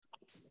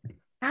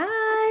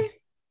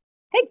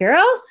Hey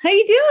girl, how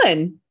you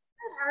doing?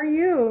 How are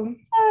you?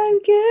 I'm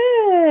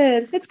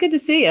good. It's good to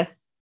see you. Nice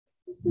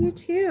to see you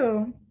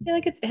too. Yeah,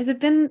 like has it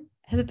been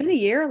a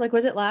year? Like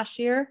was it last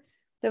year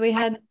that we I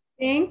had?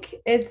 think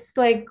it's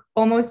like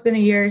almost been a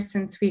year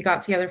since we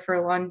got together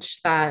for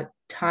lunch that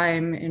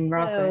time in So,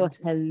 Rockland.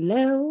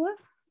 hello.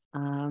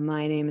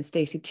 My name is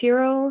Stacy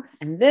Tiro,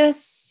 and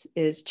this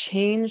is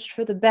Changed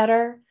for the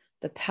Better: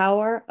 The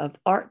Power of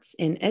Arts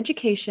in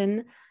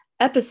Education,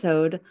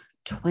 episode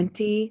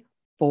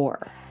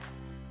 24.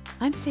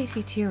 I'm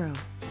Stacy Tiro,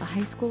 a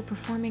high school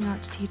performing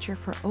arts teacher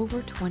for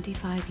over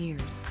 25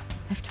 years.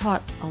 I've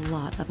taught a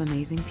lot of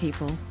amazing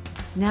people.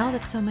 Now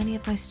that so many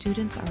of my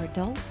students are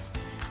adults,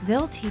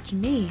 they'll teach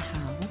me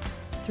how,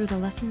 through the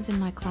lessons in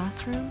my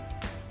classroom,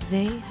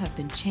 they have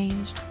been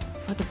changed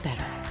for the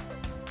better.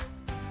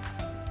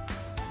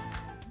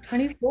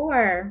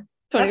 24.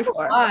 That's a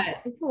 24. lot.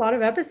 That's a lot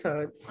of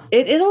episodes.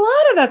 It is a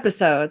lot of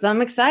episodes.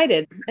 I'm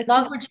excited.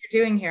 Love what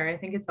you're doing here. I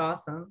think it's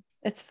awesome.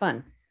 It's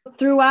fun.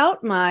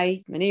 Throughout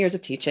my many years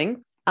of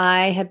teaching,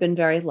 I have been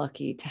very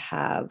lucky to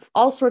have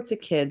all sorts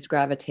of kids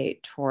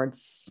gravitate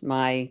towards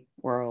my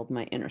world,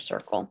 my inner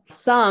circle.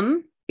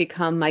 Some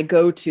become my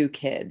go-to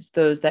kids,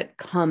 those that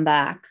come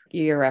back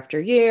year after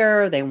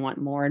year, they want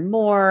more and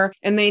more,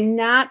 and they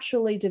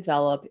naturally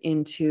develop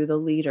into the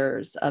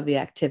leaders of the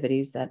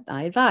activities that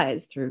I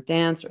advise through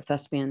dance or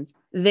thespians.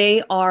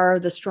 They are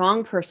the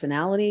strong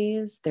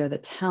personalities, they're the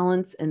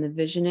talents and the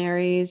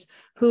visionaries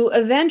who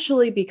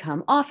eventually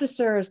become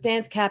officers,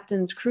 dance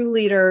captains, crew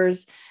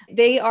leaders.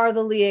 They are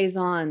the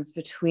liaisons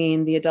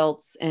between the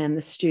adults and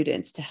the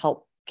students to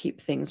help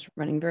keep things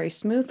running very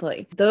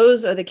smoothly.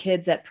 Those are the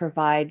kids that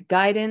provide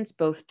guidance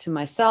both to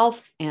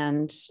myself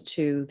and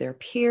to their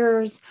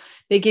peers.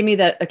 They give me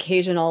that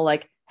occasional,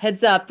 like,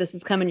 heads up, this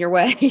is coming your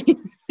way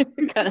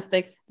kind of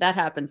thing. That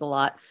happens a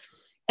lot.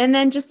 And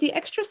then just the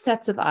extra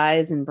sets of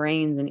eyes and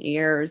brains and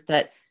ears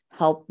that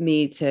help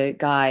me to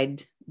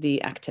guide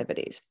the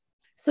activities.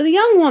 So the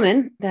young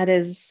woman that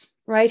is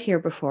right here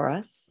before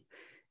us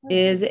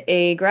is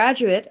a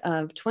graduate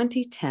of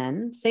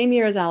 2010, same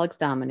year as Alex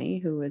Dominy,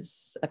 who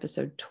was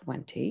episode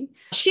 20.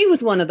 She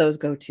was one of those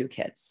go-to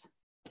kids.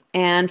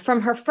 And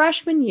from her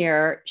freshman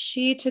year,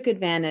 she took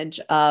advantage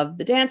of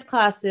the dance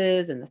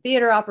classes and the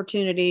theater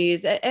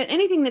opportunities,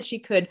 anything that she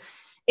could,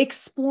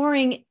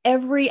 exploring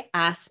every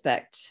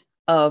aspect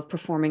of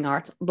performing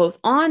arts, both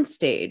on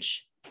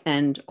stage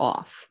and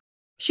off.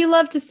 She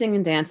loved to sing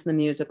and dance in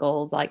the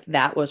musicals, like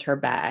that was her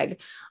bag.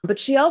 But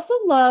she also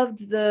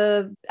loved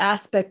the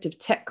aspect of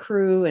tech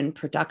crew and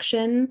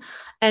production.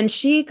 And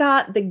she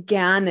got the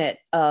gamut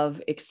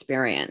of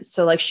experience.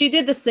 So, like, she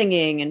did the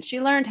singing and she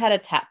learned how to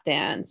tap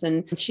dance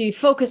and she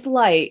focused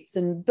lights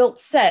and built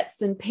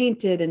sets and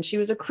painted. And she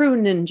was a crew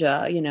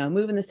ninja,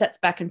 moving the sets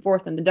back and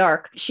forth in the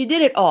dark. She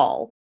did it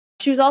all.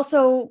 She was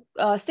also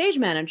a stage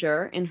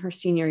manager in her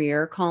senior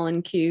year,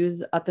 calling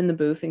cues up in the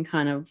booth and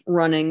kind of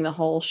running the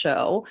whole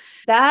show.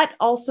 That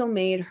also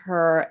made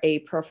her a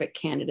perfect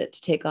candidate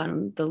to take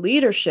on the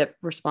leadership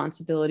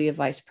responsibility of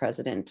vice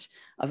president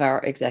of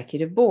our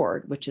executive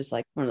board, which is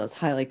like one of those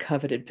highly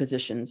coveted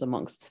positions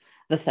amongst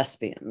the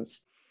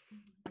thespians.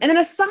 And then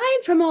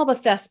aside from all the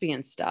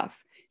thespian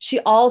stuff, she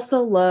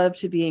also loved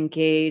to be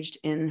engaged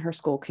in her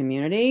school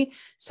community.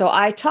 So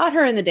I taught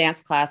her in the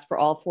dance class for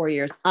all 4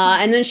 years.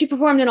 And then she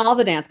performed in all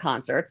the dance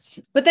concerts.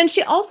 But then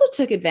she also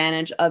took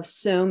advantage of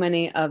so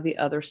many of the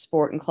other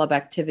sport and club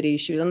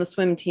activities. She was on the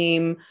swim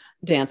team,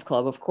 dance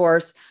club, of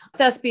course,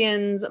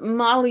 thespians,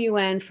 Model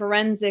UN,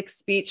 forensic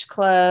speech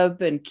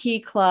club, and key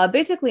club,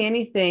 basically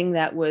anything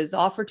that was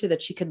offered to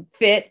that she could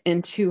fit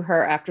into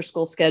her after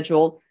school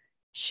schedule.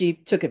 She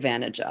took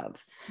advantage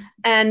of.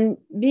 And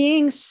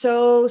being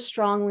so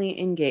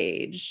strongly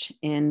engaged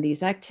in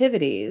these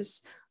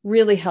activities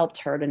really helped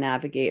her to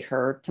navigate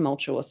her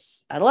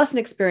tumultuous adolescent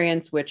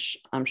experience, which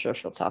I'm sure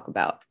she'll talk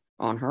about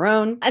on her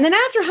own. And then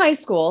after high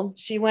school,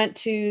 she went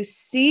to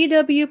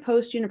CW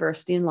Post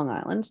University in Long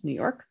Island, New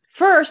York.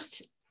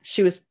 First,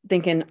 she was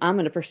thinking, I'm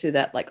going to pursue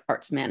that like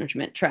arts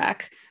management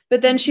track. But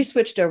then she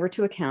switched over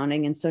to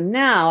accounting. And so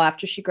now,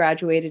 after she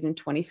graduated in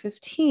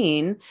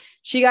 2015,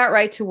 she got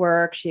right to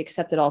work. She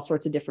accepted all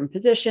sorts of different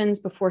positions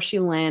before she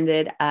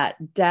landed at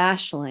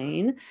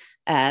Dashlane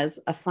as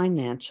a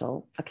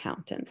financial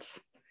accountant.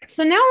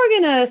 So now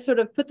we're going to sort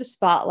of put the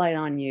spotlight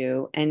on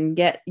you and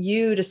get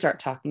you to start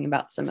talking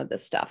about some of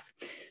this stuff.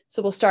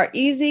 So we'll start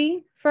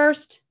easy.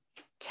 First,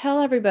 tell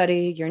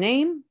everybody your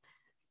name,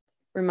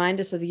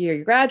 remind us of the year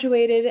you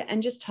graduated,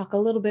 and just talk a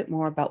little bit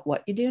more about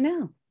what you do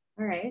now.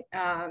 All right.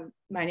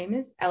 My name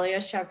is Elya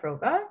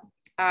Shavrova.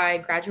 I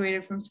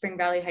graduated from Spring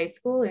Valley High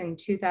School in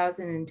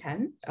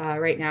 2010.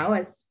 Right now,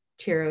 as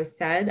Tiro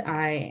said,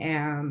 I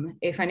am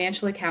a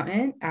financial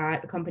accountant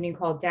at a company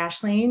called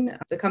Dashlane.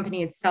 The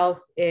company itself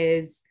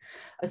is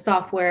a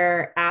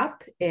software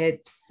app.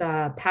 It's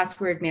a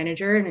password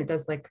manager, and it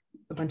does like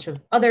a bunch of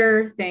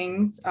other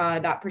things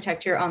that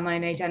protect your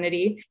online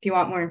identity. If you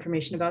want more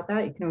information about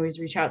that, you can always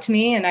reach out to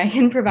me and I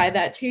can provide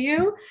that to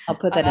you. I'll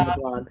put that in the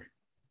blog.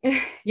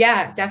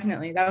 Yeah,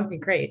 definitely. That would be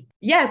great.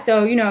 Yeah.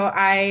 So,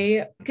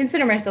 I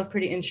consider myself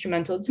pretty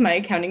instrumental to my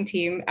accounting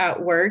team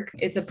at work.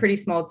 It's a pretty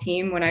small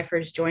team. When I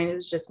first joined, it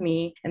was just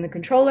me and the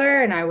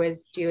controller, and I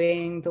was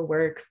doing the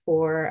work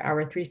for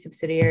our three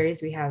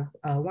subsidiaries. We have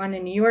one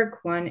in New York,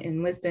 one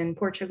in Lisbon,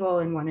 Portugal,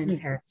 and one in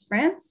Paris,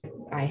 France.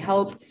 I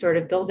helped sort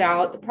of build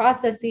out the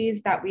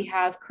processes that we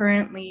have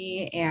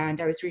currently,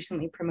 and I was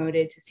recently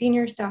promoted to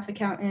senior staff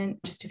accountant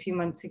just a few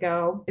months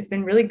ago. It's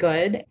been really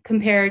good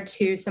compared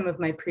to some of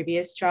my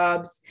previous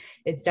jobs.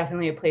 It's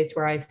definitely a place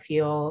where I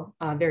feel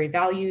very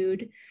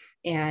valued,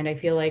 and I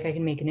feel like I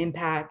can make an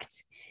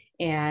impact.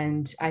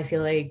 And I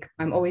feel like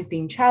I'm always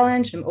being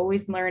challenged, I'm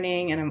always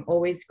learning, and I'm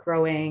always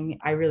growing.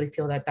 I really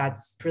feel that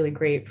that's really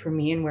great for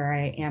me and where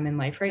I am in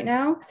life right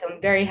now. So I'm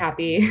very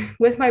happy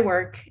with my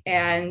work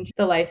and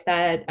the life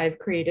that I've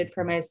created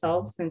for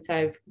myself since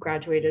I've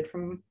graduated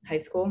from high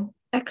school.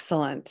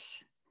 Excellent.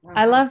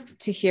 I love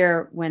to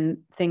hear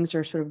when things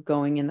are sort of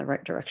going in the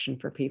right direction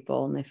for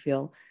people and they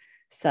feel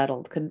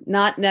settled.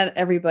 Not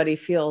everybody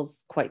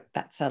feels quite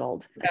that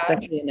settled,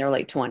 especially in their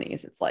late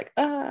 20s. It's like,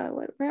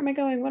 where am I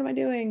going? What am I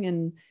doing?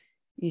 And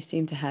you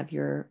seem to have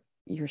your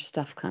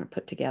stuff kind of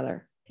put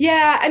together.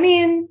 Yeah, I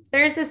mean,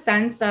 there's a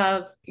sense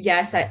of,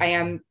 yes, I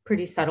am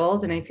pretty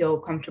settled and I feel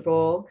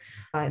comfortable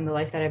in the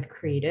life that I've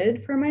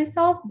created for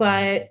myself,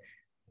 but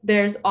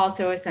there's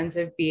also a sense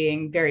of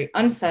being very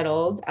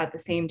unsettled at the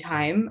same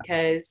time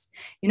because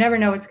you never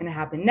know what's going to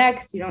happen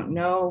next. You don't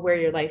know where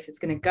your life is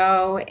going to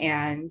go.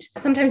 And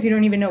sometimes you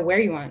don't even know where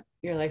you want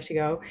your life to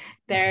go.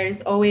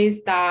 There's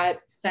always that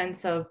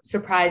sense of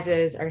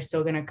surprises are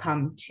still going to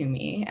come to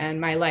me.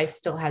 And my life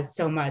still has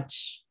so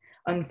much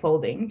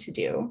unfolding to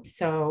do.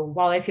 So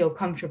while I feel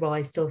comfortable,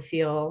 I still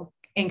feel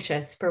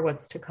anxious for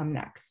what's to come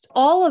next.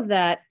 All of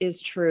that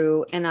is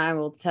true. And I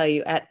will tell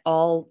you, at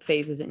all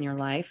phases in your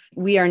life,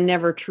 we are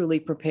never truly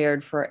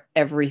prepared for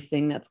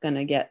everything that's going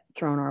to get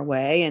thrown our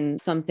way. And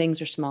some things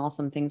are small,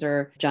 some things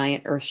are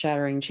giant, earth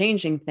shattering,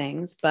 changing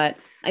things. But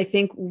I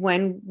think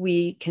when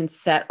we can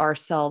set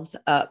ourselves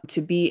up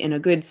to be in a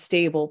good,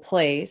 stable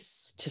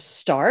place to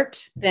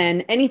start,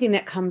 then anything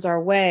that comes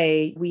our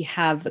way, we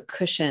have the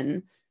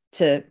cushion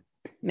to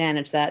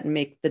manage that and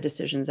make the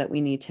decisions that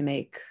we need to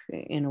make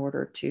in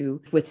order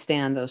to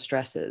withstand those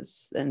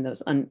stresses and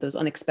those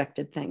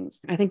unexpected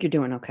things. I think you're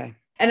doing okay.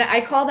 And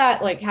I call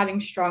that like having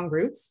strong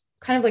roots,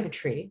 kind of like a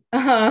tree.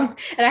 And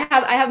I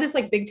have this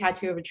like big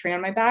tattoo of a tree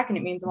on my back, and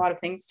it means a lot of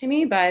things to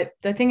me. But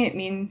the thing it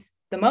means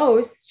the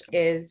most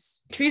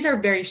is trees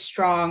are very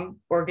strong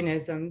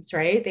organisms,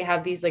 right? They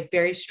have these like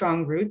very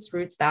strong roots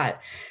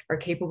that are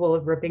capable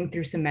of ripping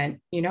through cement.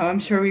 I'm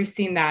sure we've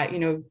seen that,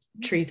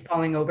 trees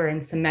falling over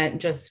and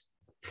cement just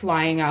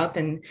flying up,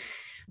 and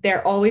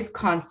they're always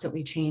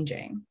constantly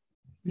changing.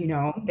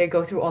 They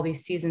go through all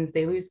these seasons,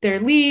 they lose their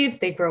leaves,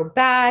 they grow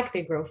back,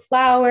 they grow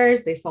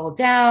flowers, they fall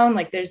down.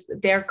 Like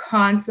they're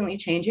constantly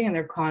changing and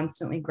they're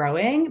constantly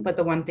growing. But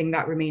the one thing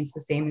that remains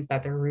the same is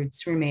that their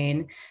roots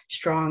remain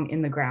strong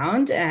in the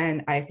ground.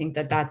 And I think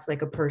that that's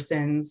like a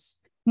person's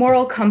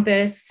moral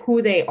compass,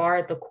 who they are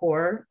at the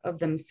core of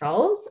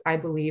themselves, I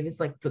believe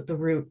is like the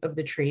root of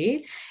the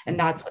tree. And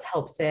that's what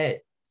helps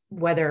it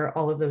weather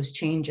all of those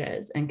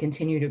changes and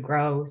continue to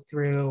grow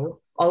through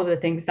all of the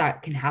things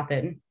that can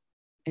happen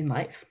in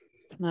life.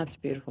 That's a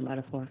beautiful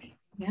metaphor.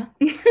 Yeah.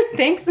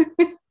 Thanks.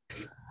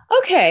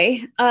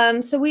 Okay.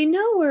 So we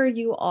know where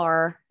you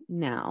are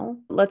now.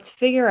 Let's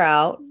figure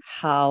out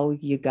how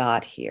you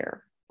got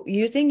here.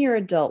 Using your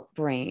adult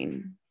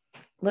brain,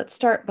 let's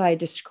start by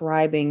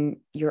describing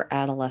your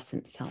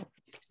adolescent self.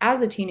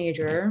 As a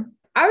teenager,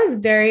 I was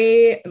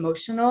very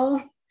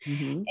emotional.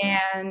 Mm-hmm.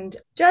 And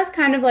just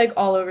kind of like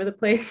all over the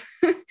place.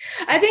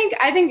 I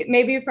think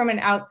maybe from an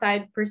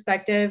outside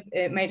perspective,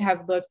 it might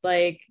have looked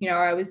like,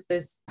 I was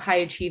this high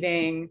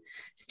achieving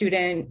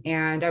student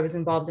and I was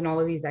involved in all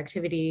of these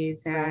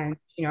activities and,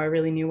 I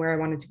really knew where I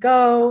wanted to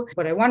go,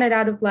 what I wanted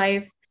out of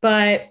life.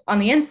 But on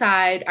the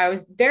inside, I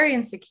was very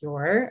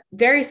insecure,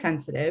 very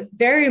sensitive,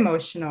 very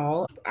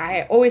emotional.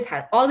 I always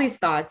had all these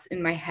thoughts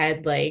in my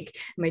head, like,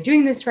 am I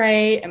doing this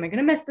right? Am I going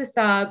to mess this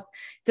up?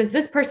 Does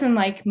this person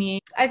like me?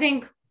 I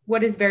think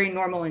what is very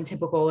normal and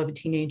typical of a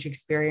teenage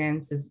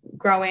experience is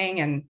growing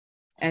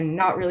and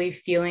not really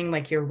feeling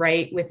like you're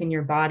right within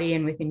your body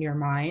and within your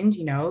mind.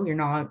 You're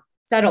not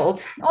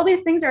settled. All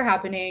these things are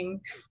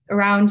happening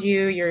around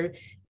you. You're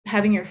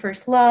having your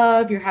first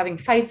love, you're having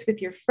fights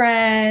with your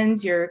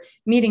friends, you're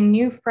meeting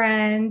new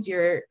friends,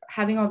 you're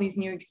having all these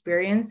new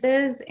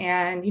experiences.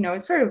 And,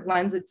 it sort of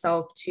lends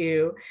itself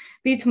to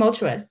be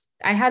tumultuous.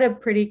 I had a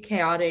pretty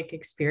chaotic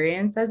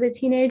experience as a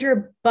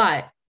teenager,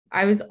 but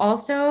I was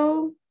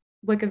also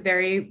like a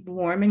very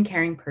warm and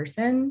caring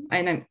person.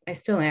 And I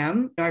still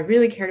am. I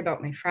really cared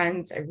about my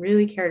friends. I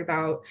really cared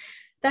about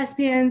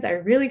thespians. I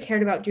really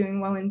cared about doing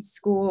well in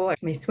school,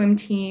 my swim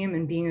team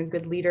and being a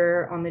good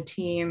leader on the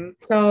team.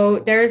 So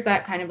there's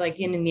that kind of like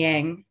yin and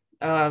yang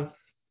of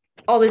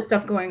all this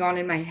stuff going on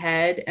in my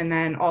head. And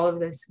then all of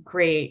this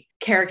great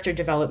character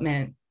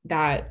development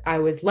that I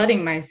was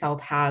letting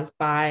myself have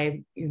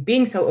by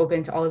being so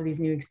open to all of these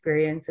new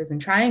experiences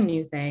and trying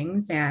new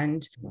things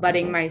and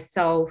letting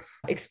myself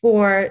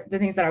explore the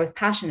things that I was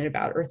passionate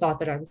about or thought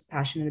that I was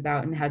passionate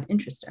about and had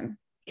interest in.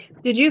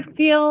 Did you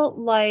feel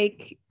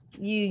like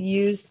you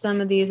used some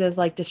of these as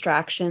like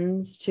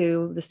distractions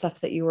to the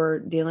stuff that you were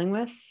dealing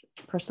with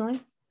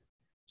personally?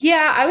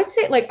 Yeah, I would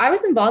say like I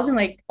was involved in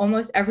like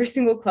almost every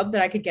single club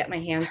that I could get my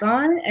hands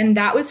on. And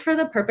that was for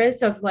the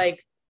purpose of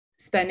like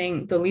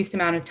spending the least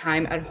amount of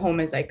time at home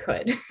as I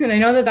could. And I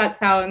know that that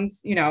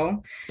sounds,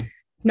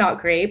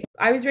 not great.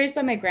 I was raised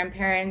by my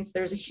grandparents.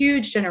 There was a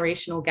huge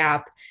generational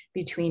gap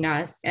between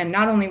us. And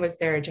not only was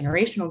there a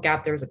generational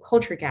gap, there was a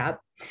culture gap.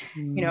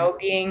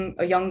 Being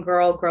a young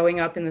girl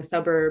growing up in the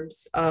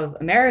suburbs of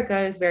America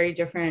is very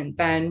different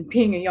than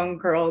being a young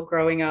girl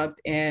growing up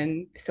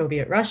in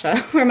Soviet Russia,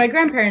 where my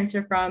grandparents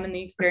are from and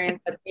the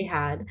experience that they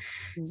had.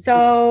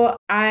 So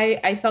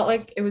I felt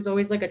like it was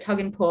always like a tug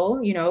and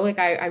pull, like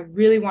I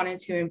really wanted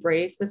to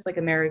embrace this like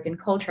American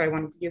culture. I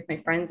wanted to be with my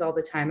friends all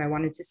the time. I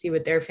wanted to see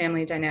what their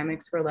family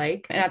dynamics were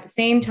like. And at the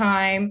same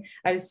time,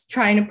 I was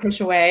trying to push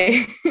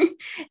away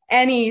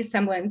any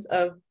semblance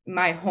of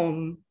my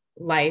home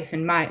life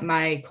and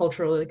my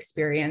cultural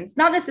experience,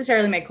 not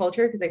necessarily my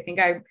culture, because I think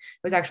I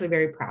was actually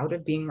very proud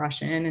of being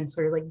Russian and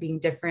sort of like being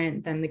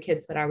different than the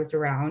kids that I was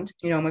around.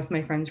 Most of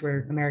my friends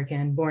were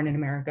American, born in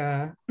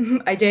America.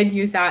 I did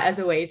use that as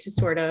a way to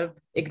sort of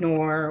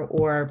ignore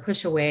or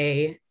push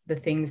away the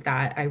things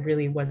that I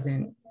really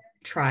wasn't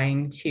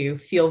trying to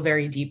feel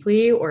very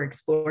deeply or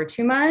explore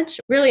too much.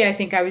 Really, I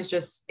think I was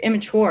just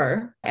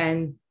immature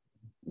and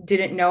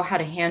didn't know how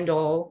to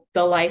handle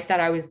the life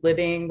that I was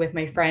living with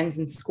my friends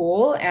in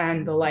school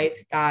and the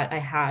life that I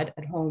had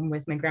at home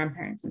with my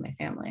grandparents and my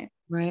family.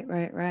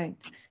 Right.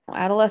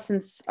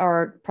 Adolescents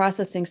are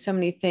processing so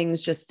many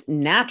things just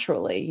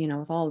naturally,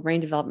 with all the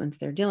brain development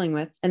they're dealing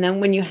with. And then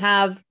when you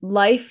have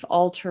life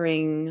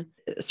altering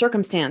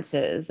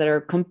circumstances that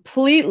are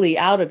completely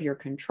out of your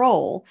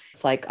control,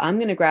 it's like, I'm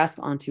going to grasp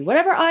onto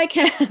whatever I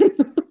can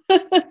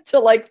to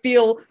like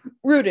feel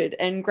rooted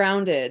and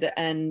grounded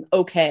and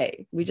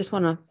okay. We just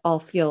want to all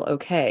feel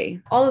okay.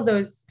 All of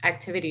those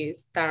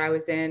activities that I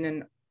was in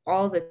and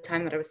all the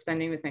time that I was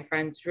spending with my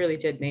friends really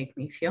did make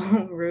me feel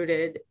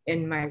rooted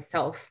in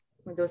myself.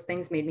 Those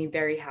things made me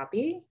very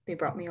happy. They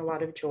brought me a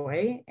lot of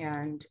joy,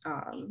 and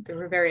they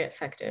were very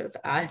effective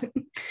at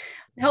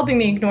helping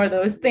me ignore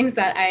those things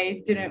that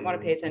I didn't want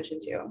to pay attention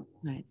to.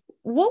 Right.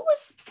 What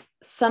was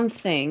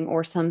something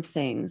or some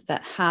things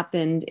that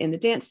happened in the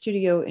dance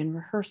studio, in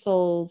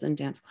rehearsals and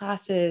dance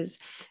classes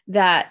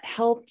that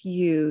helped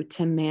you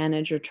to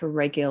manage or to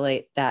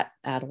regulate that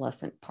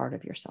adolescent part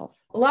of yourself?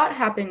 A lot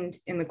happened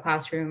in the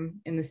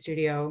classroom, in the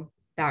studio,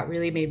 that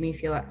really made me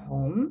feel at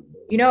home.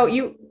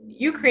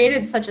 You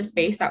created such a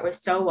space that was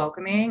so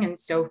welcoming and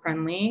so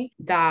friendly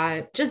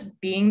that just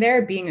being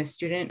there, being a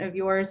student of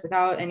yours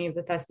without any of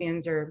the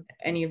thespians or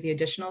any of the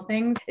additional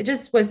things, it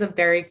just was a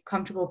very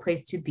comfortable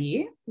place to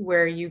be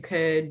where you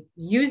could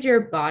use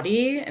your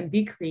body and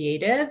be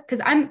creative.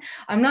 Because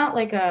I'm not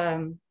like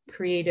a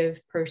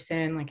creative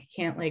person. Like I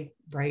can't like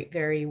write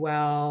very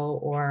well,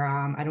 or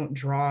I don't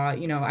draw,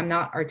 I'm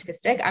not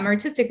artistic. I'm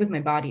artistic with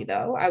my body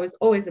though. I was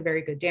always a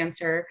very good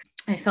dancer.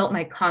 I felt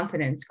my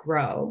confidence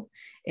grow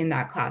in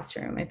that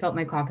classroom. I felt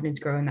my confidence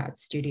grow in that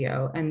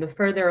studio. And the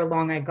further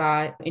along I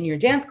got in your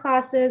dance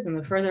classes and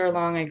the further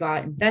along I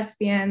got in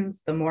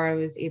thespians, the more I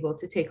was able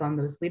to take on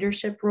those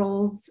leadership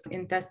roles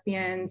in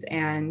thespians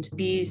and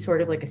be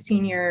sort of like a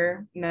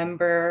senior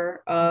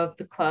member of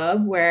the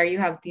club where you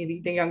have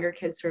the younger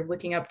kids sort of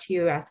looking up to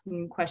you,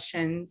 asking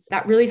questions.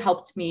 That really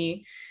helped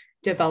me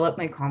develop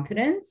my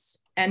confidence.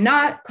 And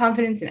not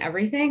confidence in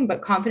everything,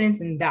 but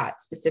confidence in that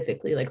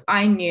specifically. Like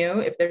I knew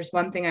if there's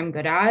one thing I'm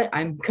good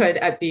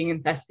at being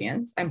in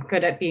thespians. I'm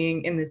good at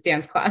being in this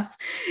dance class.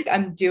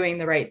 I'm doing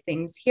the right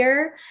things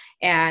here.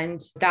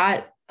 And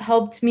that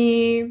helped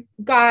me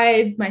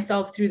guide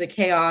myself through the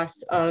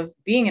chaos of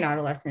being an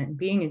adolescent,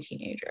 being a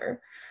teenager.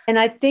 And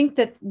I think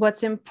that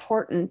what's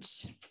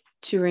important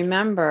to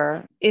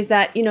remember is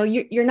that,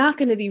 you're not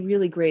going to be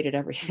really great at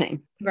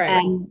everything. Right.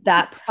 And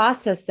that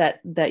process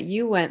that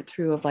you went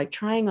through of like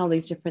trying all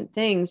these different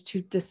things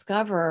to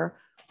discover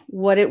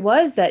what it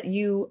was that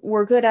you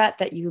were good at,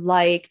 that you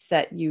liked,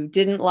 that you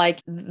didn't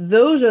like,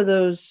 those are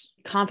those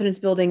confidence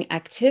building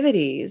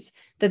activities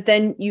that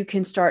then you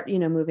can start,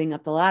 moving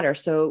up the ladder.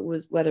 So it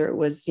was, whether it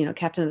was,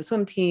 captain of the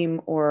swim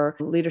team or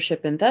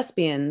leadership in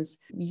thespians,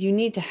 you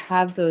need to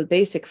have those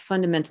basic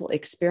fundamental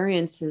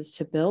experiences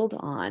to build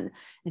on.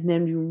 And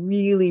then you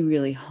really,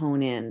 really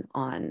hone in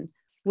on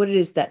what it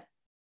is that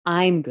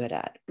I'm good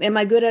at. Am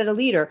I good at a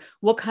leader?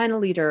 What kind of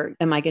leader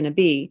am I going to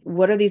be?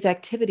 What are these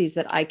activities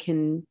that I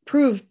can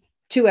prove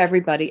to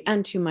everybody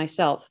and to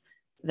myself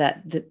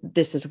that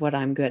this is what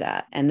I'm good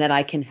at, and that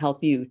I can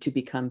help you to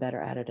become better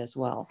at it as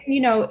well?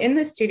 In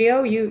the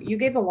studio, you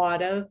gave a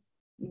lot of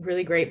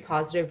really great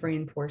positive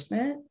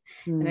reinforcement.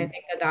 And I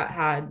think that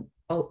had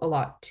a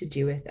lot to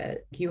do with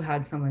it. You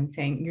had someone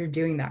saying, you're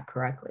doing that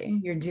correctly.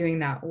 You're doing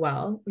that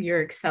well.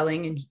 You're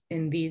excelling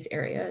in these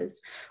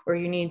areas, or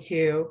you need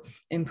to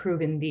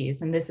improve in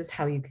these, and this is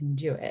how you can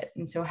do it.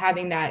 And so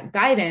having that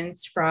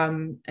guidance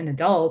from an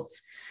adult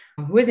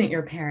who isn't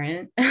your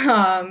parent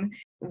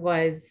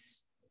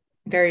was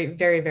very,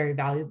 very, very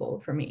valuable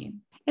for me.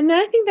 And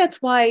I think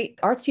that's why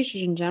arts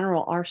teachers in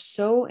general are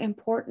so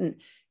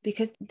important,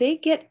 because they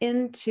get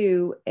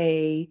into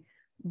a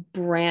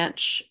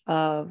branch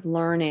of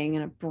learning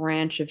and a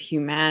branch of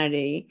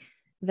humanity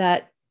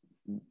that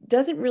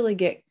doesn't really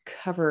get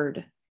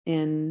covered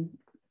in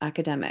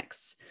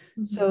academics.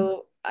 Mm-hmm.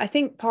 So I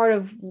think part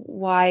of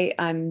why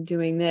I'm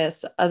doing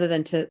this, other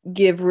than to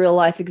give real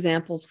life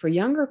examples for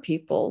younger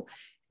people,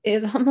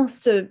 is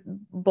almost to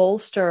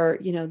bolster,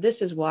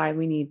 this is why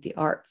we need the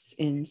arts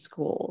in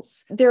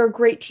schools. There are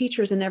great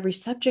teachers in every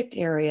subject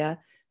area,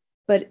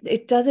 but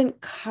it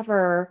doesn't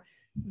cover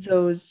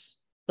those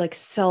like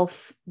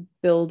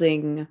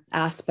self-building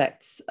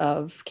aspects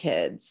of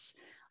kids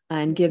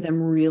and give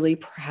them really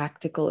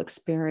practical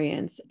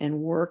experience and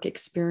work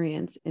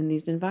experience in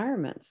these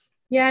environments.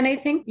 Yeah. And I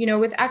think,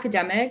 with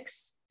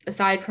academics,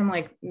 aside from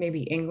like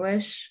maybe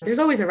English, there's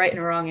always a right and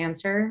a wrong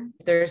answer.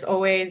 There's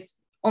always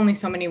only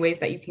so many ways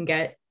that you can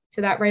get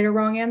to that right or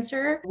wrong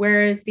answer.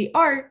 Whereas the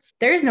arts,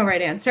 there is no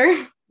right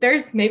answer.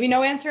 There's maybe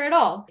no answer at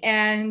all.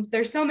 And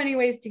there's so many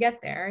ways to get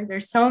there.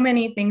 There's so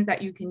many things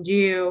that you can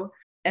do.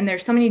 And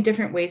there's so many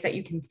different ways that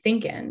you can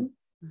think in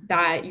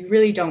that you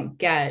really don't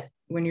get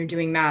when you're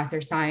doing math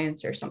or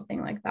science or something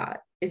like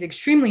that. Is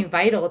extremely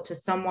vital to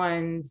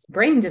someone's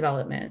brain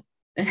development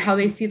and how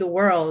they see the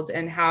world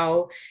and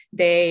how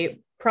they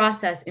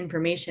process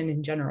information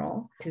in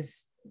general.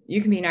 Because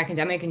you can be an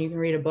academic and you can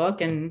read a book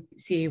and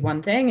see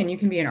one thing, and you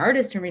can be an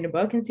artist and read a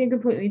book and see a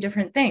completely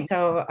different thing.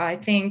 So I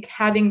think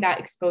having that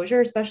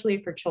exposure,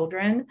 especially for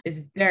children,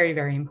 is very,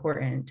 very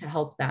important to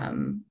help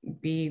them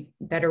be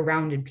better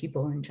rounded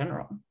people in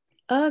general.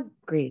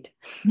 Agreed.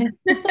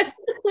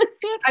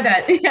 I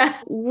bet. Yeah.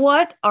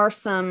 What are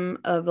some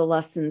of the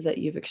lessons that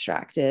you've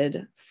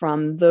extracted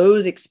from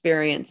those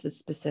experiences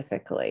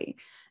specifically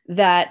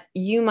that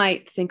you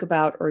might think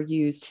about or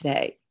use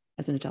today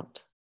as an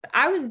adult?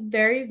 I was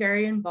very,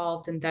 very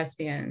involved in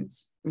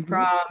thespians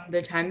from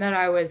the time that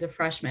I was a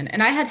freshman.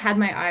 And I had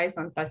my eyes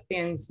on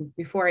thespians since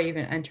before I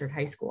even entered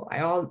high school.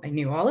 I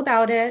knew all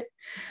about it.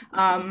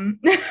 I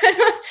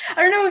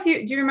don't know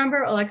do you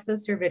remember Alexa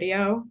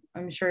Servideo?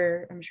 I'm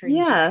sure.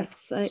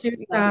 Yes.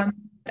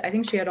 I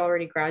think she had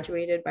already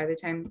graduated by the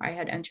time I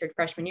had entered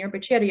freshman year,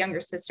 but she had a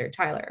younger sister,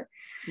 Tyler.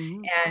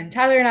 Mm-hmm. And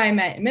Tyler and I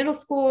met in middle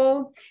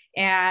school,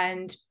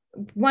 and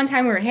one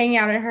time we were hanging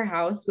out at her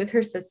house with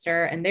her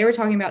sister, and they were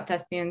talking about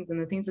thespians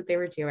and the things that they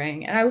were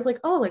doing. And I was like,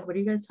 oh, like, what are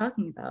you guys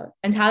talking about?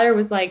 And Tyler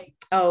was like,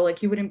 oh,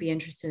 like, you wouldn't be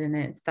interested in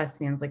it. It's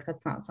thespians. Like,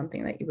 that's not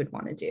something that you would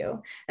want to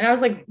do. And I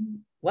was like,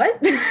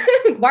 what?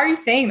 Why are you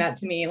saying that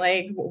to me?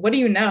 Like, what do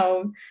you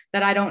know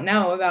that I don't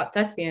know about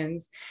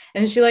thespians?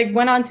 And she like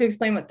went on to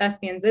explain what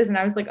thespians is. And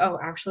I was like, oh,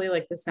 actually,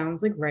 like, this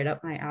sounds like right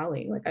up my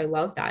alley. Like, I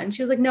love that. And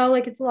she was like, no,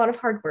 like, it's a lot of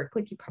hard work.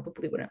 Like, you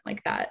probably wouldn't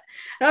like that.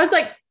 And I was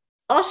like,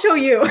 I'll show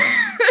you.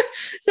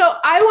 So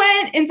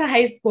I went into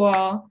high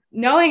school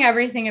knowing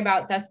everything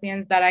about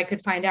thespians that I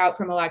could find out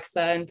from Alexa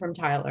and from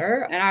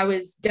Tyler. And I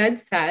was dead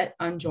set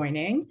on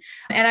joining.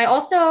 And I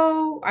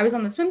was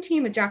on the swim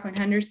team with Jacqueline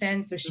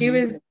Henderson. So she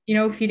was,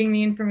 feeding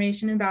me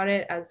information about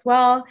it as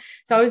well.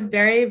 So I was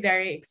very,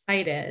 very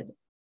excited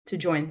to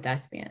join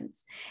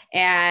thespians.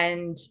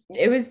 And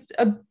it was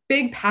a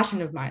big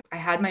passion of mine. I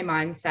had my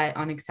mind set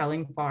on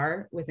excelling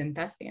far within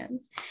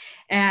thespians.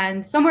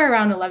 And somewhere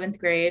around 11th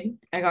grade,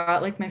 I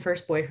got like my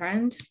first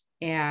boyfriend,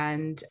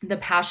 and the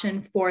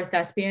passion for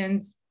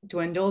thespians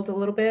dwindled a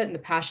little bit, and the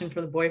passion for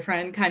the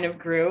boyfriend kind of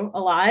grew a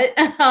lot,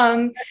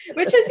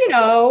 which is,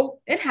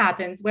 it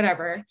happens,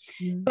 whatever.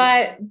 Mm-hmm.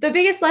 But the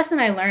biggest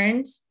lesson I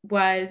learned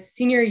was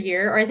senior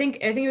year, or I think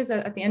it was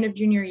at the end of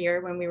junior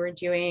year when we were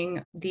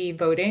doing the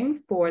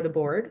voting for the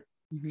board.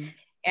 Mm-hmm.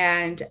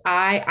 And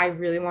I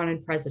really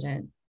wanted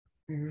president.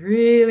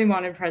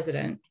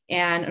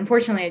 And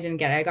unfortunately, I didn't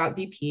get it. I got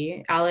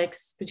VP.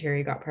 Alex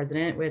Pateri got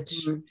president, which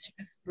she was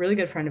a really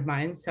good friend of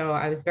mine. So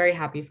I was very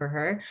happy for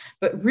her,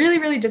 but really,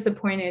 really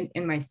disappointed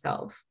in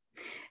myself.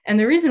 And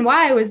the reason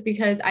why was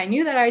because I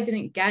knew that I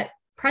didn't get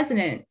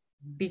president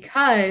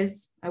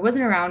because I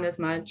wasn't around as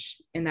much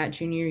in that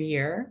junior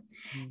year.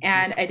 Mm-hmm.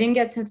 And I didn't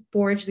get to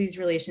forge these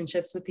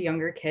relationships with the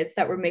younger kids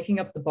that were making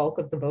up the bulk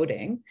of the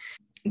voting.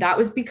 That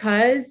was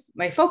because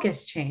my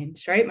focus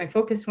changed, right? My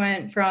focus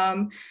went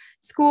from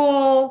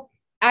school,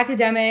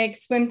 academic,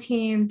 swim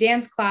team,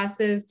 dance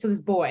classes to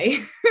this boy.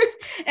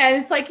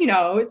 And it's like,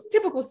 it's a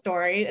typical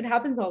story. It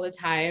happens all the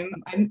time.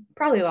 I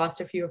probably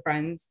lost a few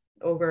friends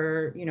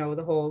over,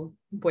 the whole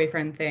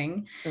boyfriend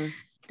thing. Mm.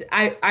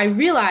 I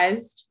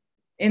realized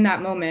in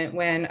that moment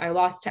when I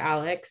lost to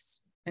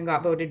Alex and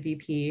got voted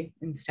VP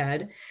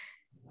instead,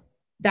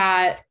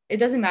 that it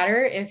doesn't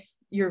matter if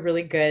you're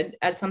really good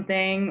at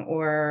something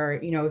or,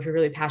 if you're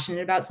really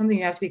passionate about something,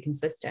 you have to be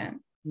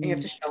consistent. And you have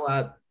to show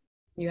up.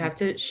 You have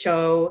to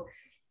show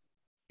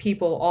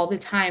people all the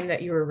time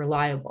that you're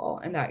reliable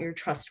and that you're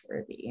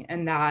trustworthy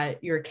and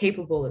that you're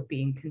capable of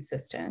being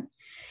consistent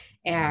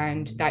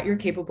and that you're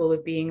capable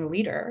of being a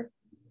leader.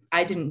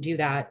 I didn't do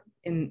that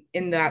in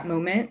that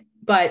moment.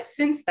 But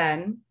since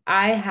then,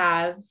 I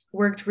have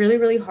worked really,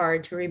 really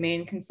hard to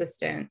remain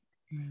consistent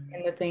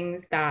in the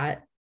things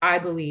that I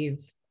believe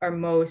are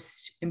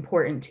most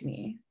important to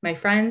me: my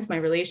friends, my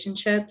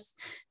relationships,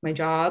 my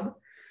job.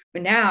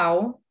 But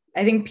now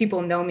I think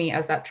people know me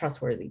as that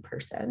trustworthy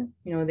person.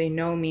 You know, they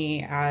know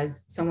me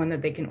as someone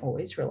that they can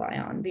always rely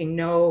on. They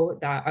know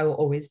that I will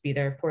always be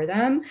there for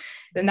them.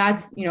 Then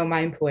that's, you know, my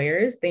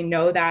employers. They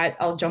know that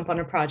I'll jump on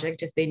a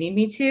project if they need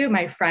me to.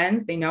 My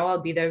friends, they know I'll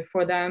be there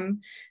for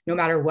them no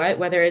matter what,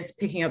 whether it's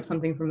picking up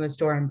something from the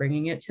store and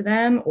bringing it to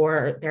them,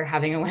 or they're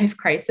having a life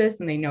crisis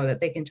and they know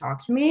that they can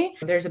talk to me.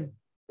 There's a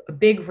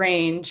big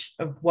range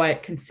of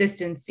what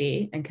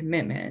consistency and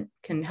commitment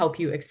can help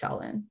you excel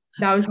in.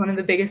 That was one of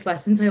the biggest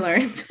lessons I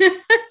learned.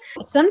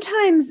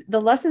 Sometimes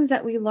the lessons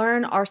that we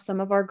learn are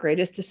some of our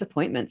greatest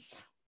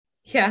disappointments.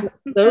 Yeah.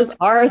 Those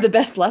are the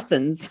best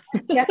lessons.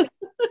 Yeah.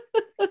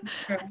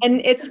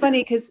 And it's funny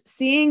because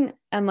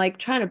I'm like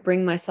trying to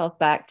bring myself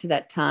back to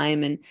that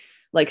time and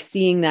like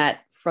seeing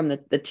that from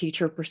the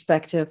teacher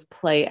perspective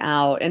play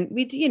out. And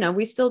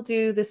we still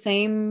do the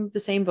same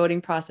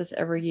voting process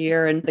every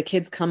year. And the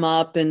kids come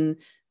up and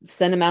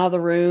send them out of the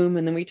room.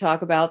 And then we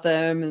talk about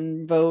them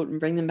and vote and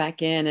bring them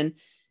back in. And,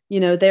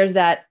 there's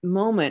that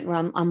moment where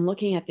I'm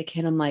looking at the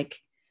kid. I'm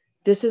like,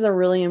 this is a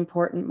really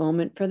important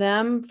moment for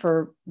them,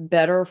 for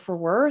better or for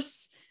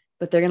worse,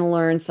 but they're going to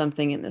learn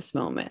something in this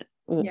moment,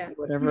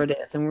 whatever it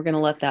is. And we're going to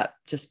let that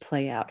just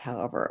play out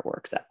however it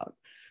works out.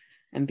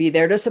 And be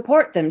there to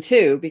support them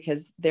too,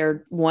 because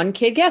one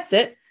kid gets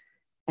it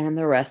and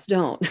the rest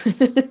don't.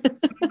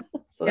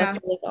 So that's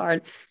really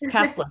hard.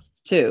 Cast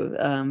lists too.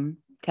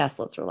 Cast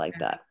lists are like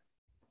that.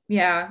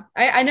 Yeah.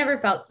 I never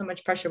felt so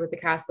much pressure with the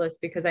cast list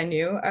because I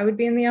knew I would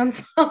be in the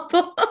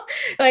ensemble.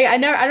 I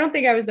don't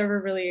think I was ever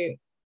really,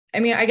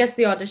 I guess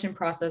the audition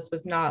process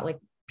was not like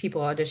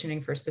people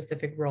auditioning for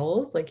specific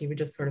roles. Like you would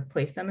just sort of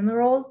place them in the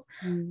roles.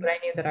 But I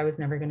knew that I was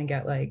never going to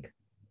get like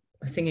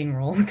a singing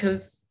role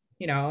because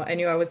I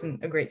knew I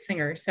wasn't a great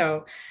singer.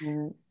 So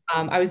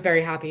I was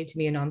very happy to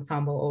be an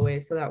ensemble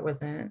always. So that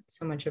wasn't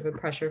so much of a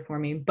pressure for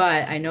me,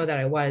 but I know that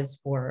I was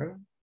for,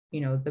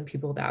 the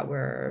people that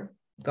were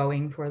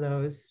going for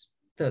those,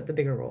 the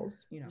bigger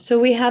roles, So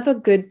we have a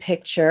good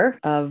picture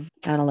of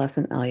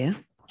adolescent Elya.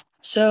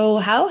 So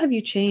how have you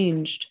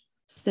changed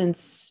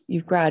since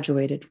you've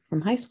graduated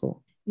from high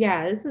school?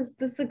 Yeah, this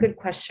is a good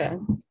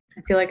question.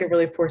 I feel like it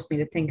really forced me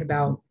to think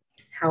about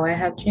how I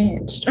have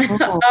changed.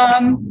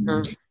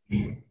 I'm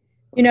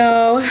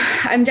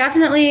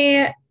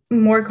definitely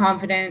more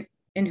confident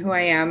in who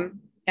I am.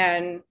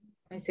 And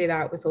I say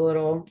that with a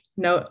little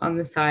note on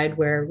the side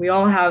where we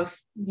all have,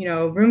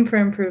 room for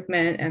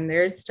improvement. And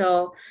there's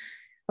still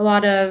a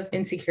lot of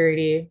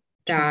insecurity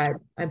that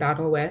I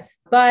battle with.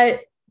 But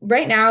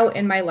right now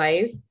in my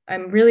life,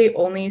 I'm really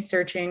only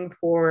searching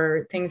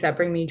for things that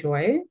bring me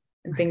joy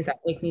and things that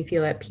make me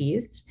feel at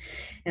peace.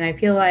 And I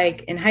feel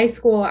like in high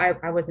school,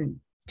 I wasn't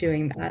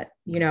doing that.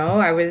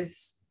 I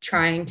was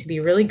trying to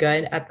be really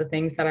good at the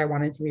things that I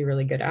wanted to be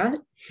really good at.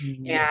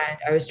 And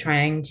I was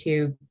trying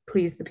to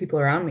please the people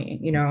around me,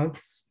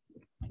 it's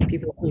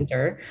people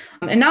pleaser.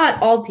 And not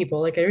all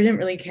people, like I didn't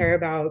really care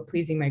about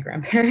pleasing my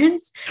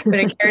grandparents, but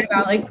I cared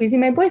about like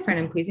pleasing my boyfriend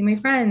and pleasing my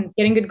friends,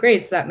 getting good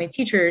grades so that my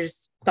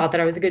teachers thought that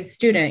I was a good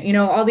student,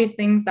 all these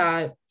things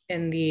that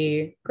in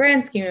the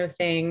grand scheme of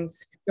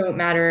things don't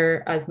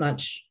matter as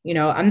much.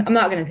 I'm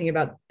not going to think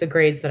about the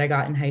grades that I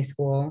got in high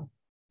school.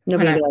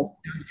 Nobody does.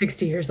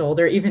 60 years old,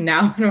 or even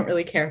now, I don't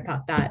really care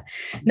about that.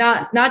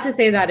 Not to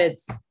say that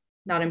it's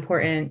not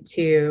important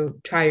to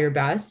try your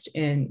best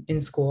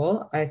in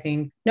school. I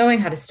think knowing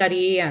how to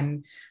study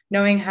and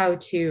knowing how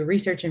to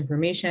research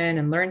information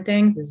and learn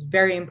things is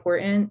very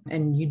important.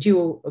 And you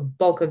do a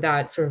bulk of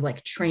that sort of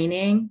like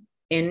training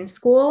in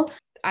school.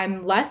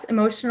 I'm less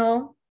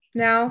emotional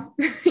now,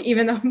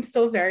 even though I'm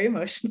still very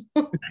emotional.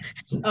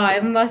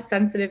 I'm less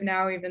sensitive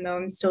now, even though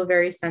I'm still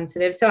very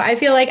sensitive. So I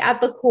feel like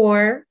at the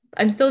core,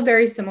 I'm still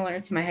very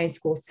similar to my high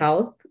school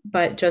self,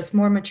 but just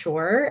more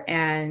mature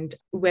and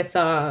with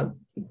a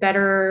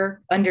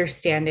better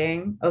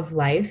understanding of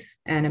life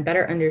and a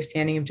better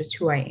understanding of just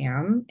who I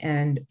am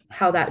and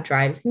how that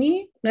drives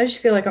me. And I just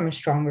feel like I'm a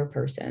stronger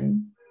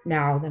person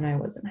now than I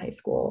was in high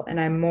school. And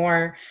I'm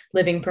more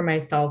living for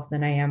myself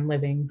than I am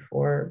living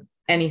for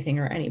anything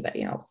or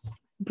anybody else.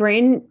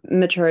 Brain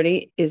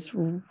maturity is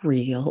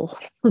real.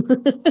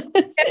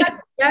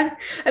 Yeah.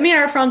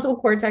 Our frontal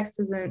cortex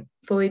isn't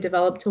fully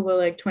developed till we're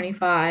like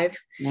 25.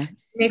 Yeah.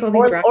 Make all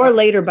these or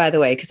later, by the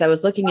way, because I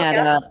was looking at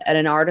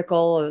an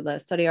article, the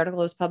study article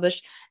was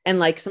published, and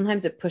like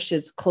sometimes it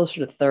pushes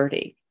closer to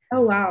 30.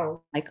 Oh,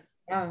 wow. Like,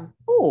 yeah.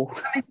 Oh,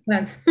 that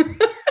makes sense.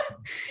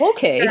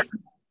 Okay. Yeah.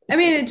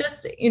 It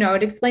just,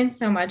 it explains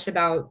so much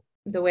about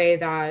the way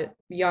that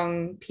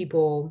young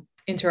people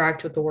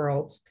interact with the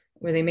world,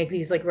 where they make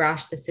these like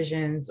rash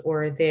decisions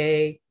or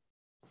they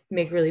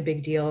make really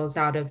big deals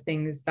out of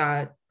things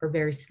that are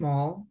very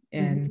small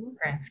in the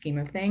grand scheme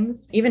of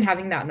things. Even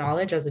having that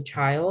knowledge as a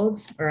child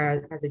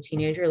or as a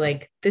teenager,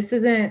 like this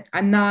isn't,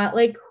 I'm not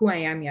like who I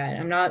am yet.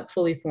 I'm not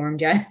fully formed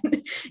yet.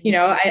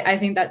 I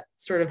think that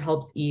sort of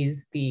helps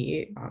ease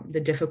the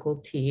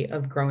difficulty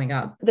of growing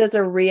up. There's a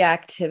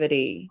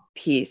reactivity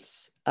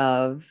piece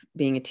of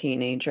being a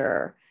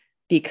teenager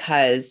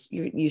because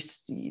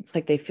it's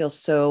like they feel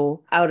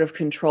so out of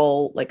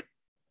control, like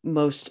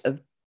most of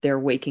their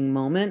waking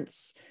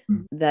moments,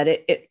 that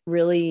it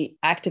really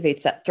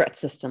activates that threat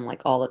system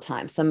like all the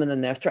time. Some of them,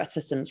 their threat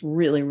system's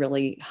really,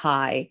 really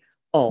high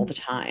all the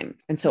time.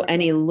 And so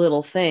any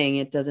little thing,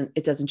 it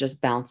doesn't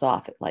just bounce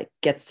off. It like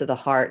gets to the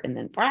heart and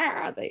then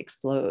they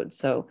explode.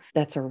 So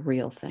that's a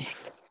real thing.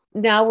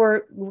 Now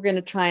we're going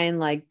to try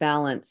and like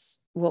balance.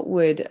 What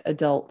would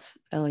adult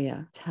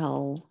Elya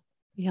tell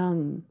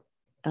young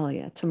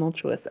Elya,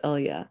 tumultuous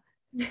Elya,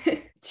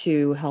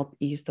 to help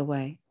ease the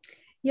way?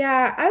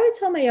 Yeah, I would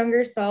tell my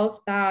younger self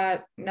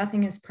that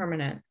nothing is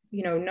permanent.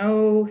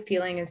 No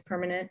feeling is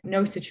permanent.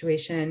 No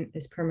situation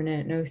is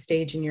permanent. No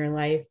stage in your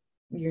life.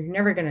 You're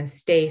never going to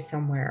stay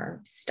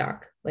somewhere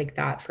stuck like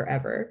that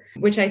forever,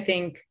 which I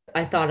think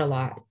I thought a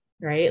lot,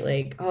 right?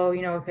 Like, oh,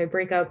 if I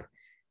break up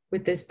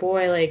with this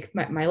boy, like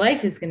my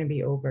life is going to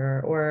be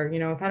over. Or,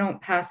 if I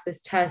don't pass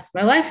this test,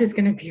 my life is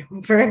going to be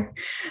over.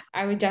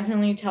 I would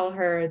definitely tell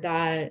her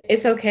that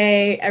it's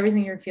okay.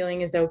 Everything you're feeling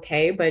is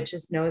okay, but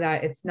just know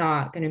that it's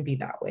not going to be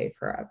that way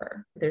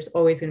forever. There's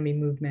always going to be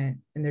movement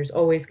and there's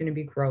always going to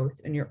be growth,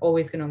 and you're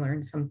always going to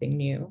learn something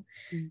new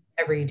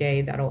every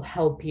day that'll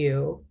help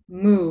you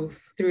move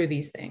through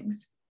these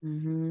things.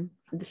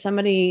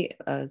 Somebody,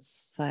 a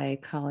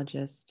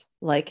psychologist,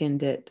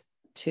 likened it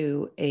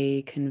to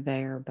a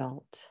conveyor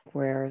belt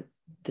where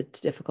the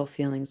difficult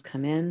feelings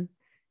come in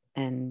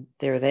and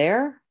they're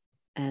there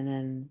and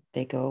then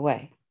they go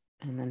away,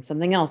 and then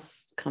something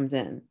else comes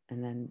in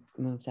and then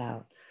moves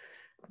out.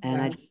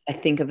 And I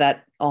think of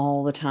that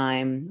all the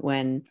time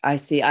when I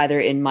see either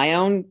in my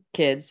own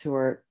kids who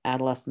are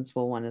adolescents,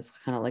 well, one is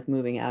kind of like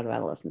moving out of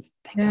adolescence,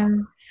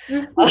 thank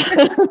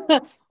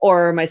God.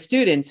 Or my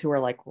students who are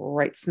like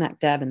right smack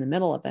dab in the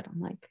middle of it. I'm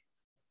like,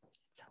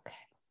 it's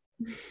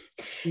okay.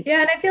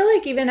 Yeah. And I feel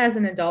like even as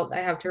an adult,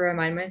 I have to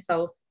remind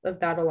myself of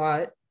that a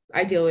lot.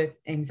 I deal with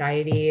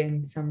anxiety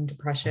and some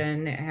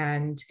depression.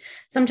 And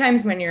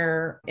sometimes when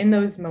you're in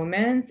those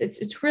moments,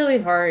 it's really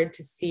hard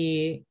to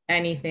see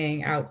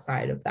anything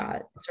outside of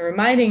that. So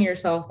reminding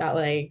yourself that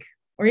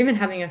or even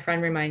having a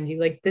friend remind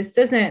you,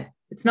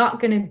 it's not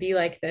going to be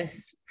like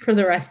this for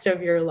the rest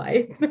of your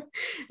life.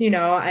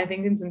 I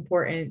think it's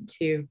important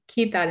to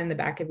keep that in the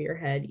back of your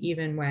head,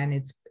 even when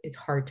it's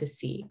hard to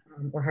see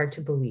or hard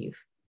to believe.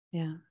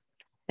 Yeah.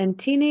 And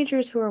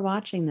teenagers who are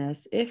watching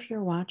this, if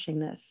you're watching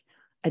this,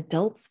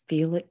 adults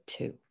feel it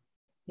too.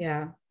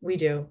 Yeah, we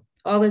do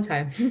all the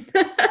time.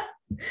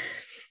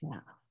 Yeah.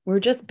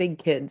 We're just big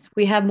kids.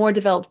 We have more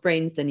developed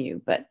brains than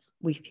you, but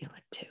we feel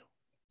it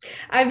too.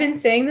 I've been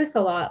saying this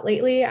a lot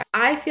lately.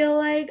 I feel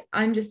like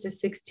I'm just a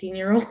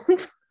 16-year-old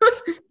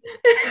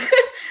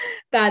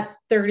that's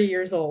 30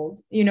 years old.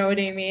 You know what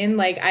I mean?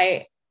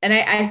 I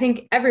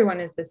think everyone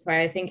is this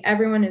way. I think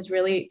everyone is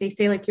really, they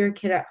say like you're a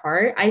kid at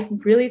heart. I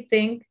really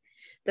think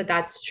that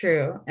that's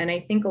true. And I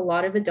think a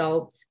lot of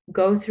adults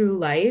go through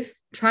life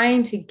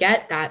trying to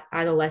get that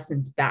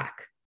adolescence back.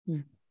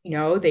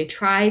 They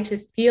try to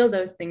feel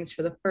those things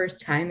for the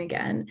first time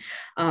again.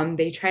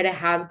 They try to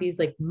have these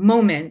like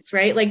moments,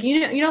 right? Like,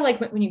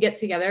 like when you get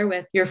together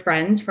with your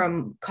friends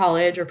from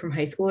college or from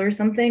high school or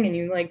something, and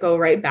you like go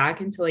right back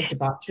into like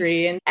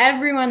debauchery, and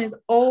everyone is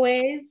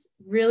always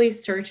really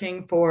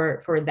searching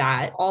for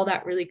that. All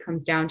that really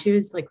comes down to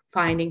is like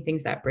finding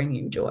things that bring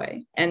you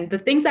joy. And the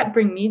things that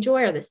bring me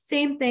joy are the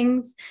same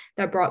things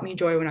that brought me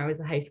joy when I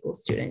was a high school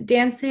student: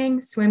 dancing,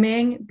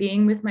 swimming,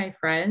 being with my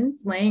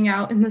friends, laying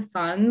out in the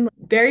sun.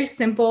 Very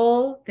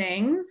simple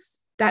things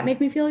that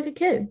make me feel like a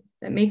kid,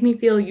 that make me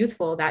feel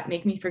youthful, that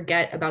make me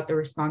forget about the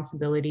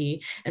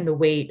responsibility and the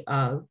weight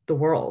of the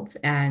world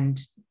and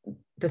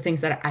the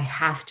things that I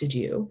have to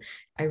do.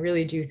 I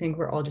really do think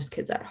we're all just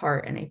kids at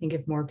heart. And I think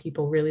if more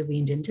people really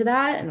leaned into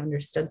that and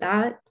understood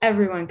that,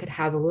 everyone could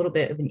have a little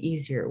bit of an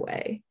easier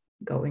way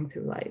going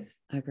through life.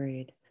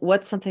 Agreed.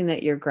 What's something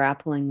that you're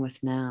grappling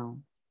with now?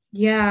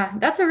 Yeah,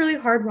 that's a really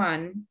hard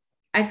one.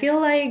 I feel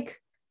like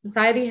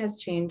society has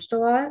changed a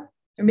lot.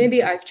 Or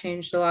maybe I've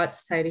changed a lot.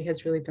 Society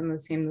has really been the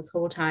same this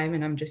whole time,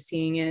 and I'm just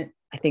seeing it.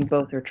 I think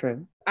both are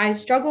true. I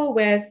struggle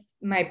with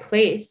my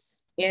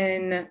place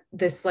in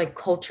this like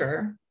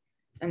culture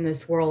and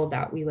this world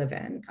that we live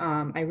in.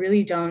 I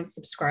really don't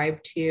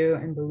subscribe to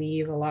and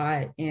believe a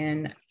lot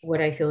in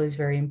what I feel is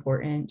very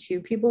important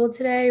to people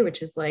today,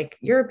 which is like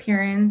your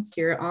appearance,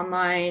 your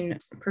online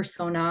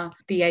persona,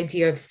 the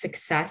idea of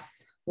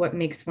success, what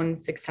makes one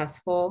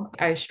successful.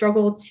 I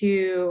struggle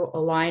to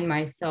align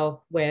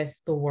myself with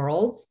the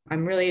world.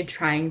 I'm really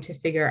trying to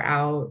figure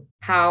out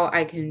how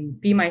I can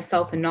be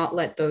myself and not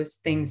let those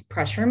things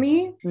pressure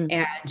me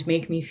and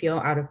make me feel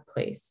out of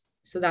place.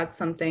 So that's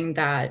something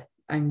that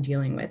I'm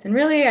dealing with. And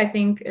really, I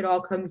think it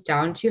all comes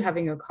down to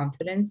having a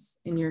confidence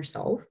in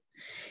yourself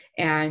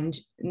and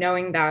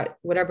knowing that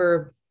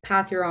whatever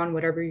path you're on,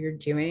 whatever you're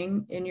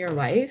doing in your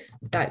life,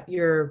 that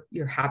you're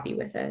happy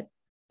with it,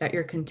 that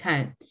you're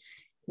content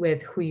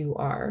with who you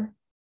are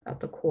at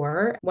the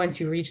core. Once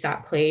you reach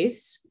that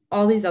place,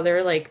 all these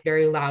other like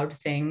very loud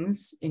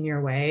things in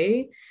your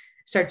way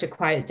start to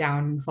quiet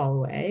down and fall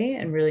away.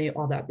 And really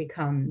all that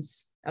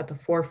becomes at the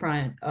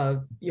forefront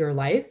of your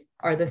life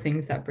are the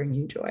things that bring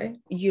you joy.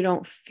 You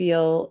don't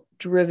feel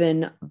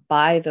driven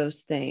by those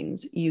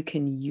things. You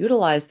can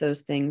utilize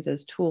those things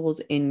as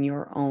tools in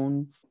your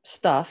own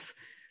stuff,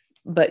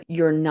 but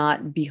you're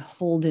not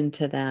beholden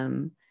to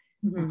them.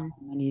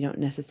 Mm-hmm. And you don't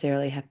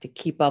necessarily have to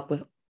keep up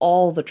with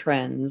all the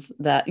trends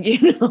that,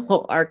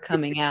 are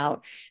coming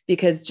out,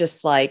 because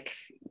just like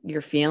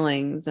your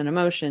feelings and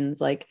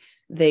emotions, like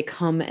they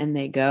come and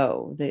they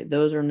go.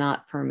 Those are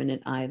not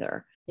permanent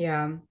either.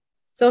 Yeah.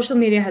 Social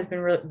media has been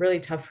really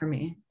tough for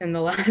me in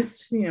the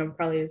last,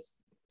 probably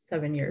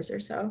 7 years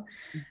or so,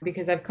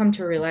 because I've come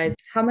to realize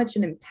how much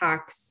it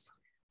impacts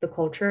the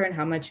culture and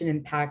how much it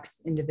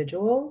impacts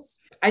individuals.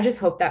 I just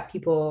hope that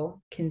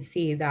people can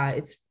see that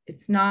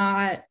it's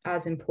not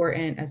as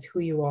important as who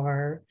you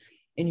are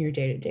in your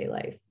day-to-day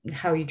life and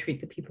how you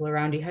treat the people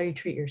around you, how you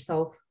treat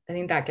yourself. I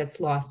think that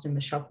gets lost in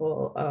the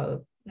shuffle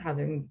of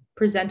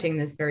presenting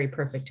this very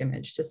perfect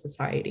image to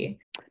society.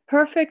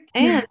 Perfect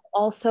and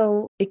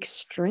also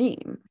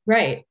extreme.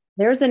 Right.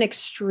 There's an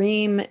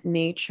extreme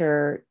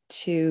nature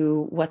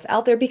to what's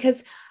out there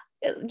because,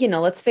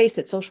 let's face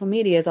it, social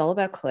media is all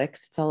about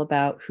clicks. It's all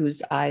about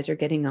whose eyes are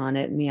getting on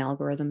it and the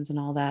algorithms and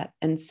all that.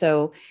 And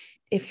so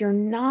if you're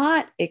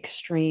not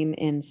extreme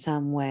in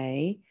some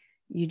way,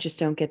 you just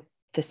don't get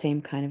the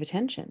same kind of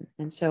attention.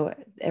 And so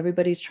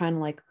everybody's trying to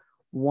like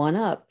one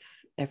up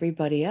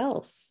everybody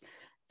else.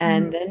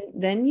 And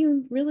then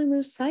you really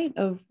lose sight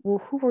of, well,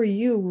 who are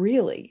you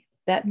really?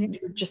 That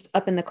you're just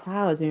up in the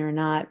clouds and you're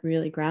not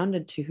really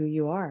grounded to who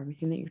you are,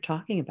 everything that you're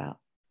talking about.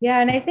 Yeah.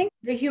 And I think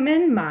the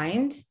human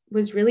mind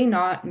was really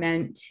not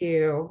meant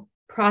to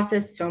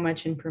process so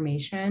much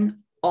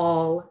information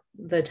all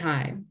the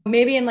time.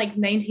 Maybe in like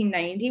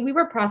 1990, we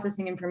were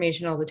processing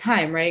information all the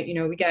time, right?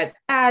 We get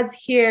ads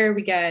here,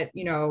 we get,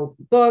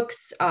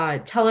 books,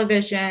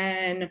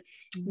 television,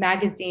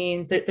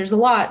 magazines. There's a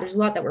lot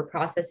that we're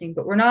processing,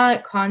 but we're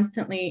not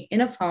constantly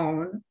in a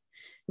phone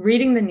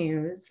reading the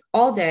news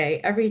all day,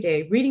 every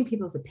day, reading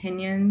people's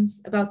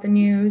opinions about the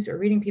news or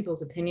reading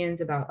people's opinions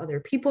about other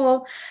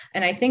people.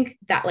 And I think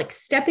that like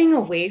stepping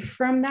away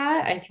from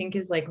that, I think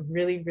is like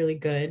really, really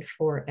good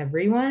for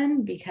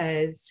everyone,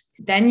 because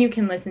then you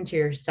can listen to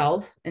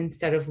yourself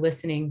instead of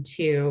listening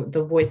to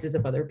the voices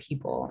of other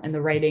people and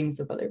the writings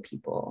of other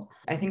people.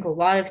 I think a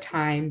lot of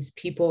times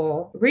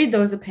people read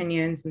those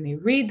opinions and they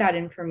read that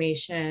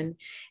information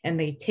and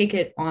they take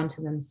it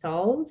onto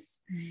themselves.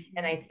 Mm-hmm.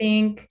 And I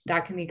think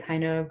that can be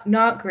kind of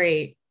not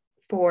great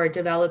for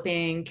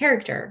developing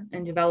character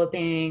and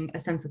developing a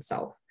sense of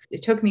self.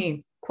 It took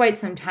me quite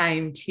some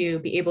time to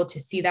be able to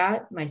see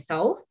that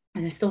myself.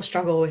 And I still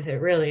struggle with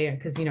it really,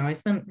 because, I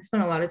spend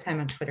a lot of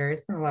time on Twitter. I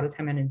spend a lot of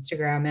time on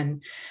Instagram.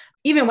 And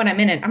even when I'm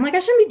in it, I'm like, I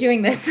shouldn't be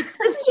doing this. This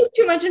is just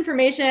too much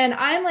information.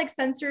 I'm like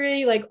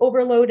sensory, like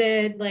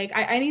overloaded. Like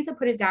I need to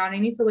put it down. I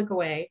need to look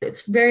away.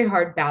 It's very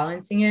hard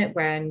balancing it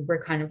when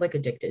we're kind of like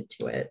addicted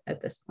to it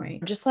at this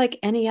point. Just like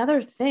any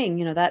other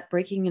thing, that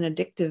breaking an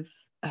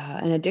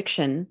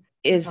addiction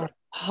is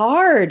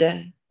hard.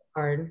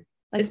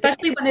 Like,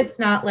 especially when it's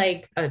not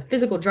like a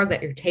physical drug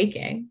that you're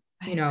taking.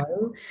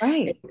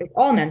 Right. It's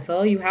all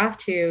mental. You have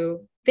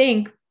to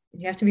think,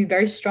 you have to be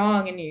very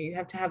strong, and you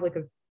have to have like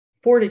a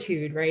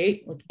fortitude,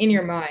 right? Like in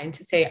your mind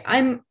to say,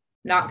 I'm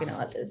not going to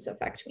let this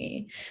affect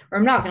me, or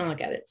I'm not going to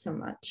look at it so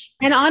much.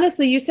 And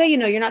honestly, you say,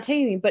 you're not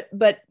taking anything,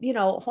 but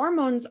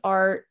hormones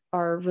are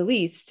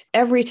released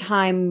every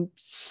time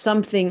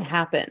something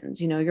happens.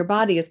 Your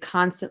body is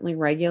constantly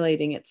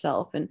regulating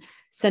itself and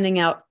sending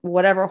out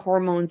whatever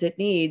hormones it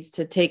needs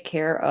to take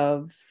care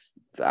of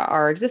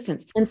our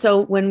existence. And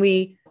so when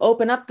we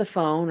open up the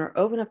phone or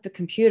open up the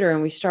computer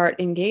and we start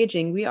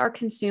engaging, we are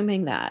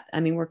consuming that. I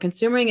mean, we're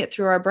consuming it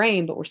through our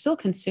brain, but we're still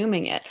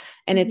consuming it.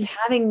 And it's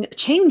having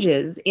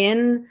changes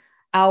in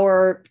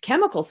our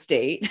chemical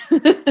state,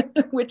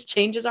 which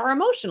changes our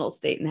emotional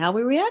state and how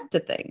we react to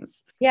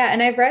things. Yeah.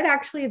 And I've read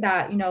actually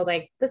that,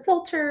 like the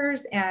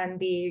filters and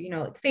the,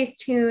 like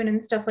Facetune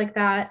and stuff like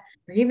that,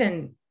 or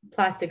even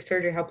plastic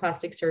surgery, how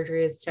plastic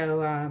surgery is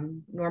so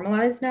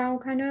normalized now,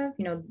 kind of,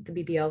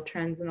 the BBL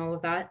trends and all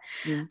of that.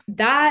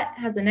 That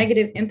has a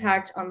negative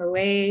impact on the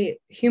way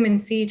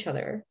humans see each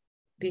other,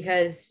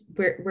 because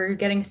we're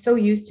getting so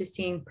used to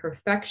seeing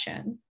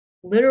perfection,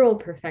 literal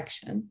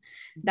perfection,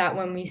 that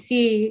when we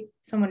see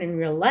someone in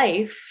real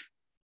life,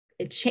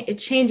 it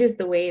changes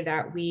the way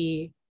that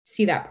we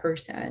see that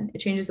person. It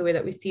changes the way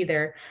that we see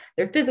their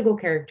physical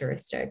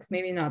characteristics,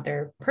 maybe not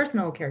their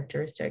personal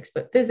characteristics,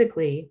 but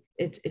physically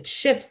it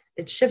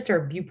shifts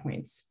our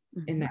viewpoints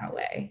in Mhm. that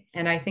way.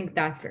 And I think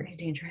that's very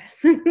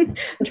dangerous. I'm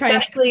trying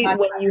Especially to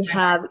when you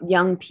have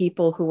young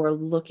people who are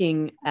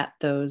looking at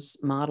those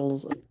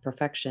models of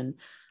perfection,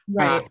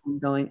 right. and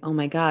going, "Oh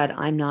my God,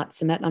 I'm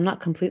not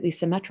completely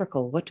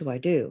symmetrical. What do I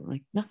do?"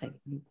 Like nothing.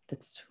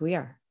 That's who we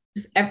are.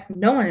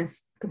 No one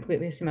is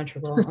completely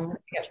symmetrical unless you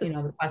get, Just,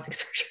 the plastic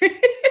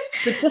surgery.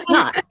 just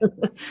not.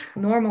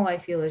 Normal, I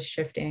feel, is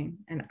shifting,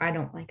 and I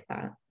don't like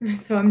that.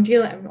 So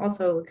I'm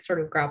also sort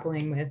of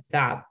grappling with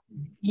that.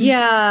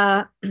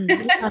 Yeah,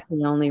 you're not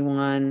the only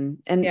one,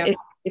 and Yeah,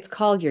 it's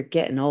called "You're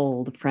Getting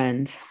Old,"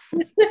 friend.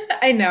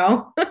 I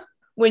know.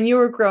 When you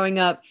were growing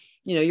up,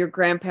 your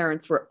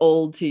grandparents were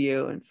old to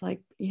you. And it's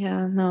like,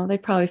 yeah, no, they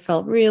probably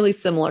felt really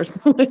similar to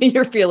the way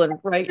you're feeling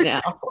right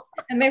now.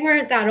 And they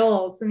weren't that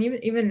old. So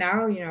even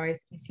now, I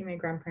see my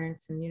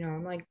grandparents, and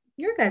I'm like,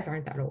 your guys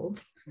aren't that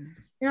old.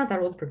 You're not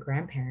that old for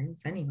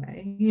grandparents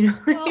anyway.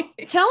 Well,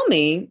 tell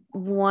me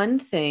one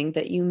thing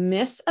that you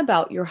miss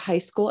about your high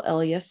school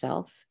Elya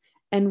self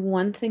and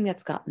one thing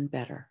that's gotten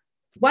better.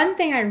 One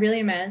thing I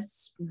really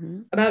miss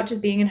Mhm. about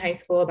just being in high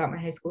school, about my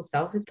high school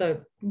self, is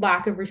the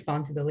lack of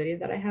responsibility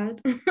that I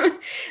had.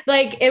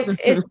 Like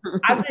it's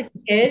as a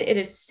kid, it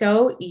is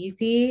so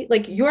easy.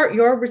 Like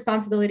your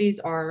responsibilities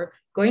are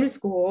going to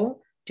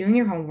school, doing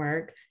your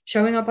homework,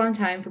 showing up on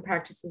time for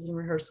practices and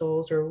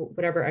rehearsals or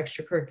whatever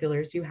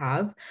extracurriculars you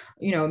have.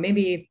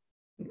 Maybe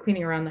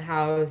cleaning around the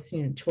house,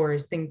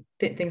 chores,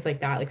 things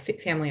like that,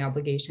 like family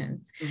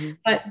obligations. Mhm.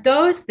 But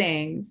those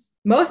things,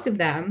 most of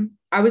them,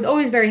 I was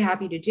always very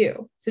happy to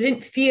do. So it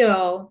didn't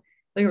feel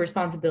like a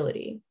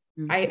responsibility.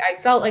 Mhm.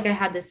 I felt like I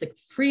had this like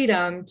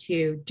freedom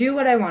to do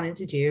what I wanted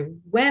to do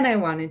when I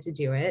wanted to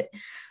do it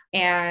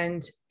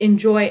and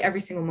enjoy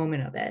every single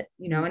moment of it.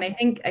 And I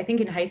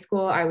think in high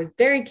school I was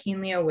very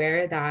keenly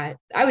aware that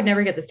I would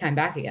never get this time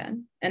back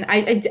again. And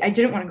I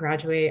didn't want to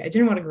graduate. I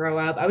didn't want to grow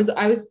up.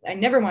 I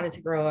never wanted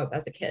to grow up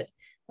as a kid.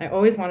 I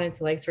always wanted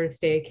to like sort of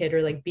stay a kid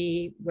or like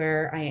be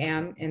where I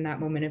am in that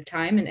moment of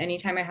time. And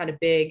anytime I had a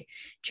big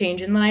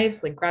change in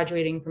life, like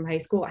graduating from high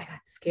school, I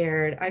got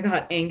scared. I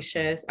got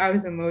anxious. I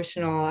was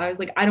emotional. I was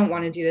like, I don't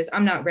want to do this.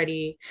 I'm not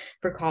ready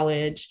for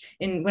college.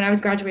 And when I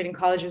was graduating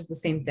college, it was the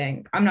same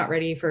thing. I'm not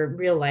ready for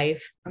real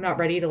life. I'm not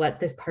ready to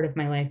let this part of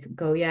my life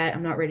go yet.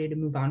 I'm not ready to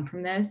move on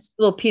from this.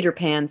 Little Peter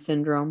Pan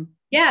syndrome.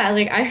 Yeah,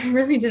 like I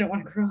really didn't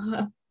want to grow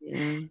up.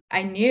 Yeah.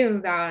 I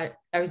knew that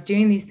I was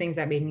doing these things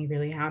that made me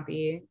really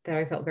happy, that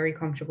I felt very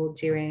comfortable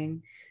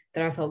doing,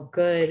 that I felt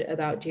good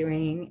about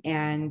doing.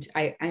 And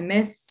I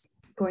miss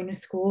going to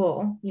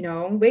school,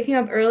 waking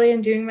up early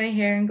and doing my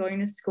hair and going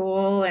to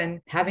school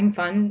and having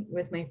fun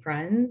with my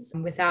friends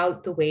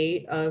without the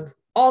weight of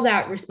all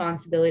that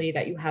responsibility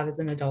that you have as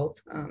an adult.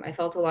 I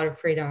felt a lot of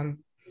freedom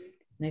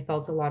and I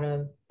felt a lot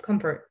of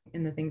comfort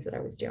in the things that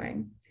I was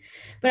doing.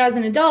 But as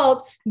an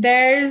adult,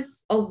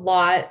 there's a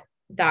lot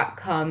that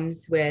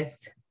comes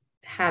with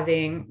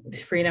having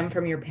freedom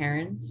from your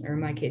parents, or in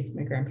my case,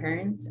 my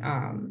grandparents,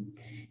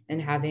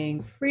 and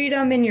having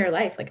freedom in your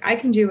life. Like I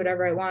can do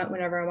whatever I want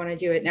whenever I want to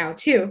do it now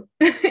too.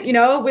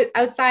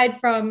 Outside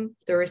from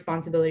the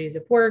responsibilities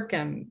of work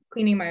and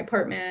cleaning my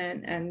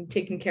apartment and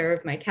taking care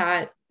of my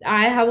cat,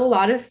 I have a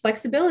lot of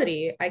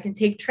flexibility. I can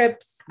take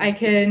trips. I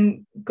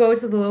can go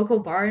to the local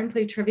bar and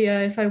play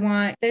trivia if I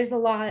want. There's a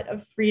lot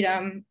of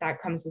freedom that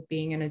comes with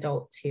being an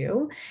adult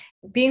too.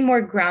 Being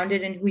more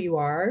grounded in who you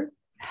are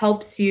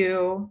helps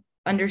you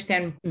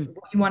understand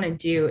what you want to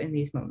do in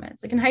these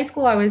moments. Like in high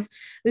school, I was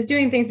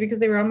doing things because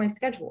they were on my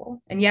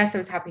schedule. And yes, I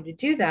was happy to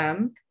do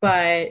them.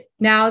 But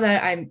now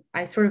that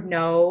I sort of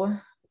know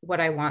what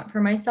I want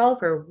for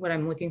myself or what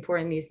I'm looking for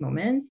in these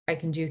moments, I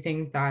can do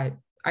things that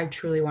I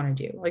truly want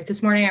to do. Like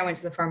this morning, I went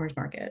to the farmer's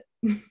market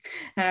and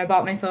I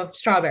bought myself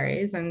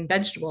strawberries and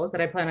vegetables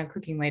that I plan on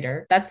cooking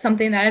later. That's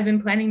something that I've been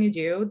planning to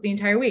do the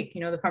entire week.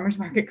 The farmer's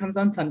market comes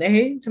on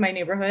Sunday to my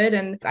neighborhood.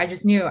 And I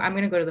just knew I'm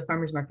going to go to the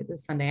farmer's market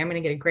this Sunday. I'm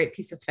going to get a great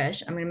piece of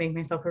fish. I'm going to make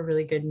myself a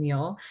really good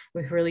meal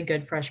with really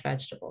good fresh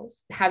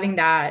vegetables. Having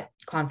that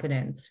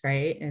confidence,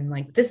 right? And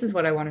like, this is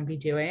what I want to be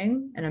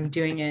doing. And I'm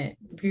doing it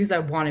because I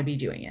want to be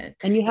doing it.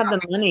 And you have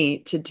the money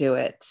to do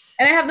it.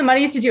 And I have the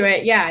money to do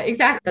it. Yeah,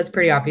 exactly. That's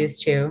pretty obvious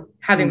too.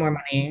 Having more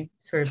money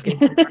sort of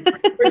gives you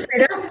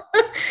freedom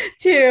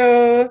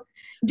to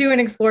do and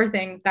explore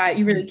things that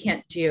you really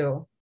can't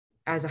do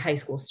as a high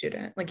school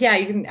student. Like, yeah,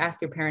 you can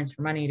ask your parents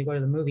for money to go to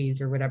the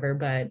movies or whatever,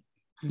 but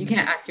you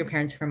can't ask your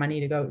parents for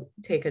money to go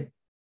take a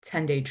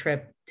 10-day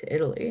trip to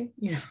Italy,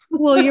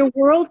 Well, your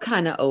world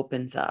kind of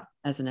opens up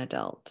as an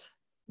adult.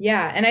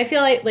 Yeah. And I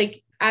feel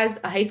like as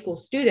a high school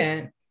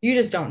student, you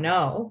just don't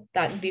know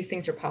that these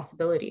things are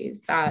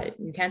possibilities, that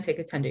you can take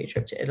a 10-day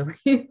trip to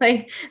Italy.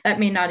 Like that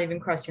may not even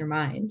cross your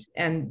mind.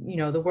 And,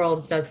 the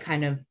world does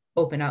kind of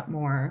open up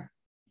more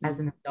as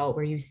an adult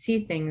where you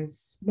see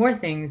more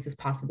things as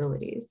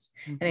possibilities.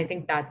 And I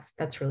think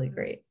that's really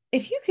great.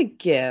 If you could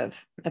give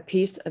a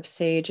piece of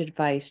sage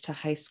advice to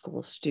high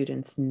school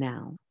students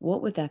now,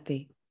 what would that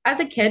be? As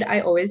a kid,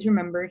 I always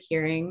remember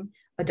hearing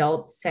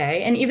adults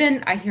say, and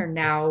even I hear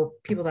now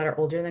people that are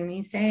older than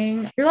me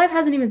saying, your life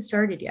hasn't even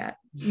started yet.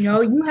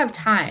 You have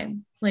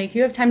time. Like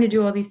you have time to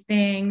do all these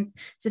things,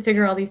 to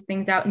figure all these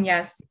things out. And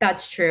yes,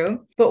 that's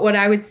true. But what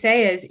I would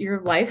say is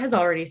your life has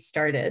already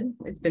started.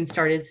 It's been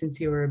started since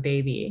you were a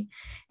baby.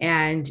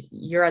 And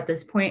you're at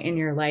this point in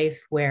your life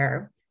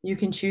where you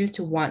can choose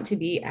to want to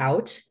be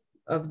out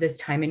of this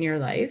time in your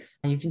life.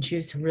 You can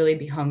choose to really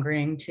be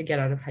hungering to get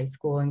out of high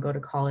school and go to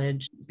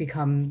college,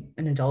 become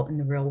an adult in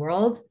the real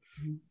world.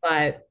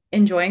 But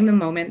enjoying the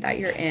moment that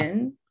you're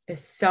in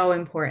is so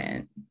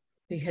important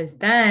because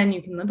then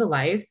you can live a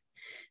life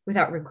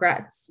without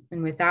regrets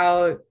and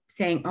without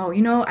saying, oh,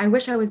 I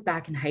wish I was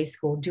back in high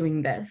school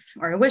doing this,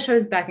 or I wish I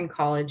was back in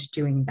college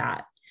doing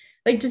that.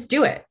 Like, just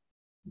do it.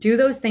 Do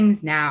those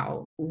things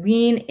now.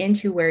 Lean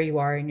into where you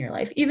are in your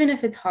life, even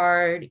if it's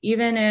hard,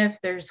 even if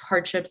there's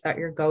hardships that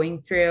you're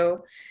going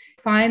through.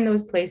 Find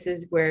those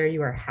places where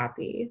you are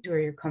happy, where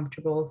you're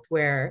comfortable,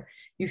 where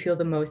you feel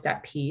the most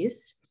at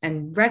peace,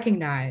 and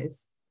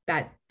recognize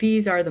that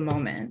these are the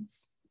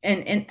moments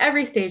and in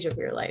every stage of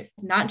your life,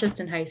 not just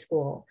in high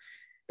school,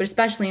 but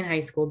especially in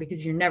high school,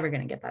 because you're never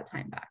going to get that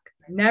time back.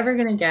 You're never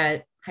going to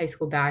get high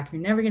school back.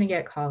 You're never going to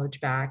get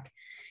college back.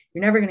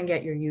 You're never going to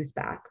get your youth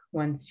back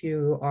once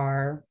you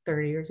are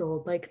 30 years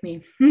old, like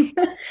me.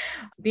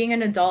 Being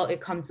an adult, it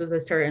comes with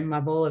a certain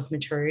level of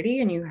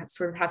maturity, and you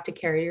sort of have to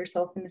carry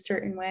yourself in a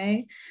certain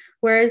way.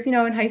 Whereas, in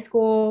high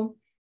school,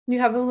 you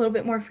have a little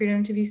bit more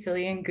freedom to be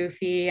silly and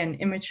goofy and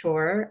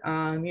immature,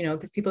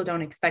 because people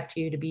don't expect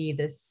you to be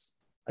this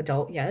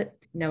adult yet.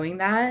 Knowing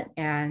that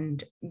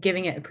and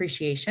giving it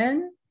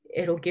appreciation,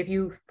 it'll give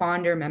you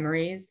fonder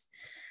memories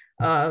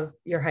of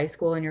your high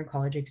school and your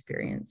college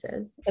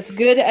experiences. That's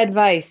good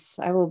advice.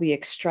 I will be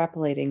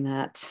extrapolating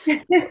that.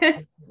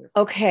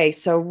 Okay,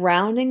 so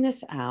rounding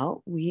this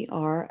out, we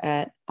are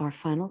at our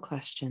final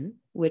question,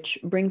 which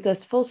brings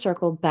us full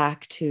circle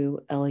back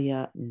to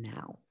Elya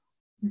now.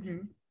 Mm-hmm.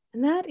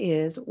 And that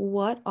is,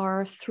 what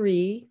are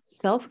 3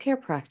 self-care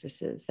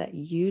practices that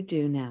you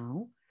do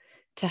now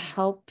to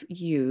help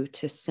you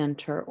to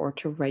center or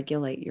to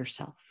regulate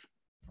yourself?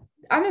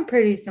 I'm a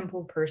pretty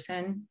simple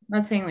person. I'm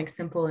not saying like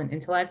simple in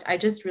intellect. I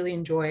just really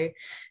enjoy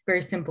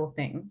very simple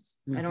things.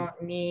 Mm-hmm. I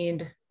don't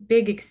need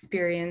big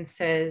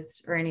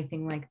experiences or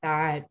anything like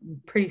that.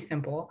 I'm pretty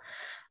simple.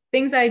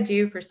 Things I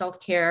do for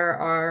self-care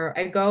are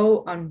I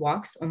go on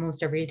walks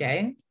almost every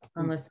day,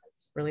 unless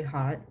it's really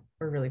hot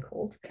or really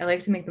cold. I like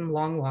to make them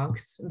long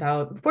walks,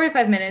 about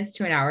 45 minutes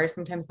to an hour,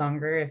 sometimes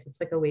longer if it's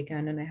like a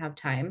weekend and I have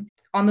time.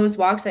 On those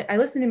walks, I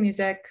listen to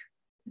music.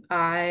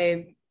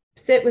 I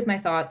sit with my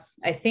thoughts.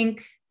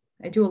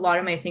 I do a lot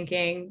of my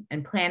thinking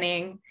and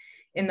planning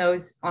on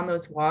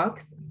those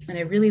walks. And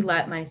I really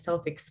let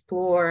myself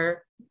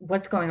explore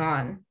what's going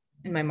on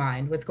in my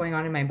mind, what's going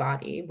on in my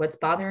body, what's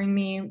bothering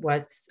me,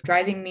 what's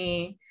driving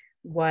me,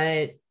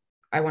 what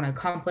I want to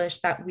accomplish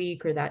that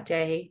week or that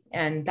day.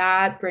 And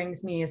that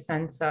brings me a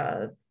sense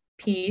of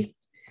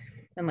peace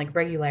and like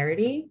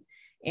regularity.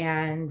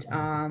 And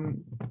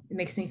it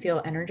makes me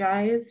feel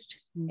energized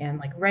and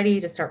like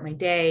ready to start my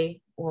day,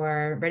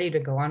 or ready to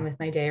go on with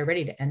my day, or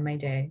ready to end my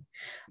day,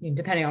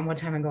 depending on what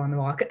time I go on the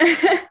walk.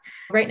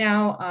 Right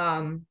now,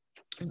 I'm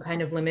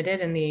kind of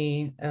limited in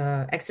the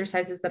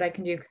exercises that I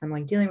can do because I'm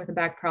like dealing with a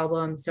back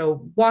problem.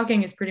 So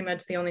walking is pretty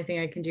much the only thing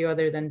I can do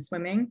other than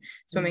swimming.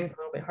 Swimming is a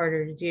little bit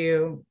harder to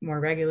do more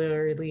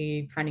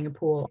regularly, finding a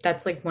pool.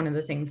 That's like one of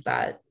the things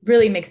that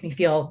really makes me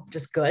feel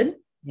just good.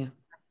 Yeah.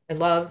 I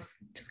love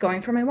just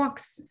going for my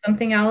walks.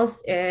 Something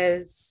else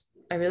is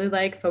I really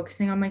like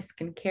focusing on my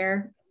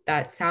skincare.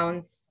 That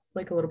sounds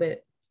like a little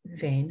bit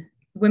vain.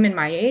 Women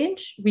my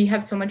age, we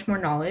have so much more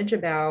knowledge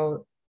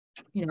about,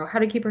 how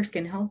to keep our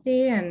skin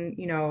healthy and,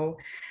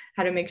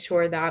 how to make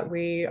sure that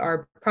we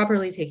are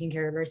properly taking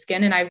care of our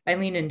skin. And I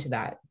lean into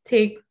that.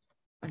 Take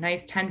a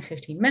nice 10,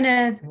 15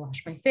 minutes. I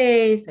wash my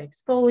face, I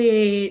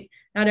exfoliate,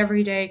 not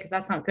every day because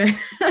that's not good,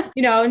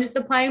 and just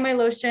applying my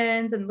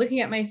lotions and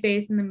looking at my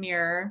face in the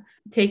mirror,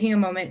 taking a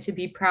moment to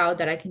be proud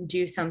that I can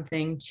do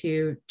something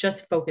to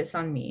just focus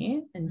on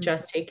me and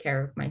just take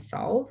care of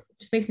myself.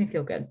 It just makes me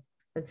feel good.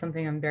 That's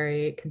something I'm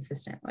very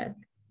consistent with.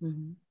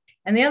 Mm-hmm.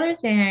 And the other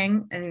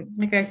thing, and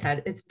like I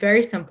said, it's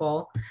very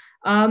simple.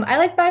 I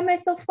like buying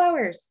myself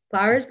flowers.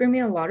 Flowers bring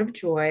me a lot of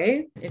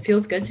joy. It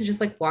feels good to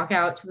just like walk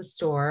out to the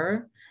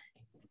store,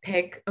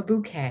 pick a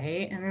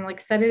bouquet, and then like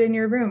set it in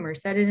your room or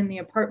set it in the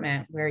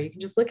apartment where you can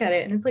just look at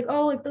it and it's like,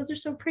 oh, like those are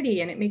so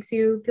pretty and it makes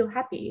you feel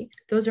happy.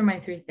 Those are my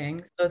 3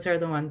 things. Those are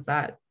the ones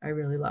that I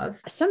really love.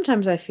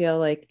 Sometimes I feel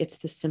like it's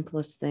the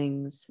simplest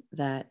things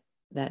that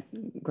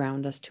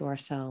ground us to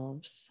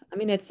ourselves. I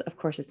mean, of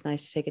course it's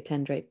nice to take a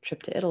 10-day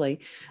trip to Italy,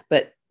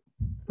 but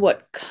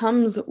what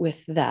comes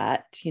with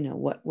that,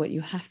 what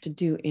you have to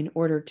do in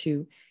order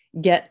to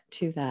get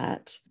to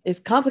that is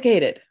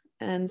complicated.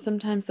 And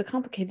sometimes the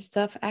complicated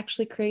stuff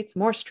actually creates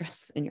more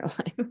stress in your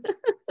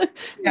life.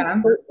 Yeah.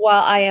 So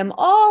while I am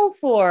all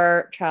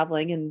for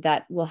traveling, and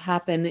that will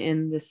happen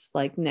in this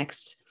like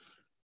next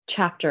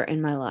chapter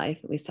in my life,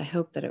 at least I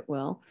hope that it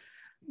will,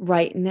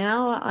 right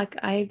now, like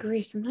I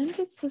agree. Sometimes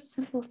it's the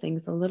simple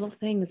things, the little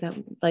things that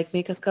like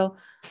make us go,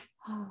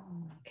 oh,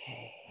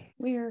 okay,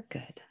 we're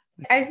good.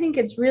 I think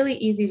it's really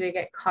easy to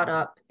get caught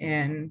up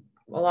in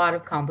a lot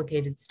of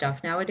complicated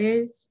stuff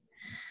nowadays.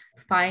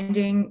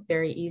 Finding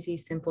very easy,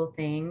 simple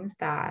things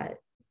that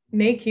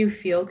make you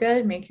feel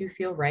good, make you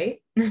feel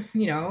right,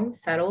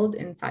 settled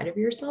inside of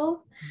yourself.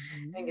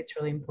 I think it's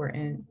really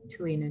important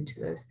to lean into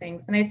those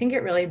things. And I think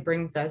it really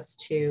brings us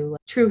to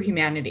true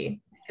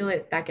humanity. I feel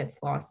like that gets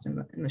lost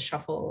in the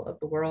shuffle of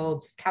the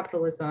world,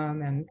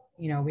 capitalism, and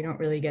we don't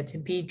really get to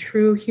be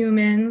true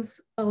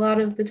humans a lot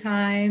of the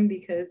time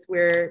because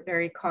we're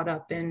very caught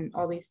up in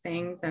all these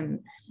things and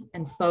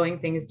slowing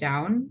things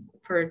down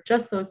for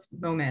just those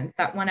moments,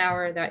 that 1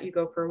 hour that you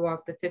go for a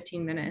walk, the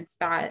 15 minutes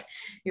that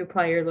you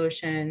apply your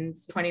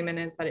lotions, 20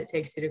 minutes that it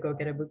takes you to go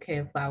get a bouquet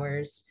of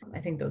flowers. I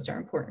think those are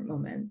important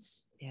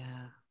moments.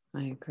 Yeah,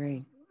 I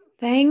agree.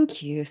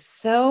 Thank you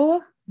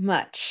so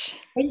much.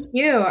 Thank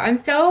you. I'm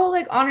so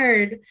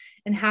honored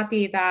and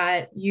happy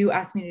that you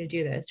asked me to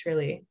do this,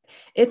 really.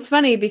 It's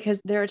funny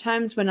because there are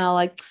times when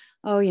I'll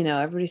oh,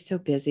 everybody's so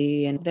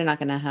busy and they're not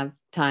going to have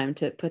time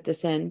to put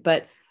this in.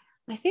 But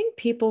I think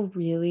people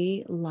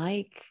really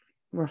like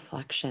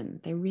reflection.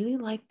 They really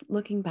like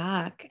looking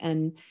back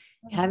and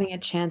having a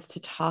chance to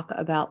talk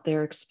about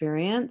their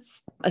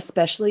experience,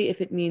 especially if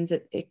it means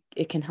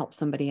it can help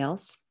somebody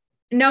else.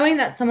 Knowing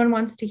that someone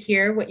wants to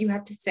hear what you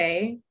have to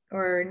say,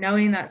 or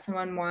knowing that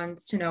someone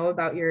wants to know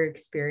about your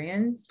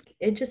experience,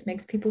 it just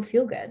makes people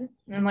feel good.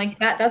 And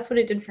that's what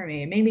it did for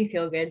me. It made me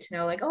feel good to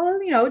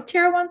know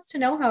Tara wants to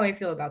know how I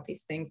feel about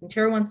these things. And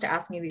Tara wants to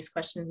ask me these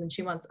questions and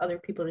she wants other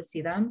people to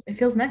see them. It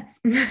feels nice.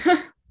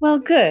 Well,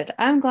 good.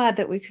 I'm glad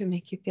that we could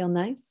make you feel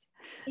nice.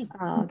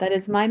 That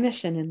is my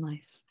mission in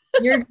life.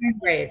 You're doing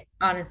great,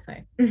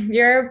 honestly.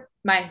 You're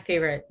my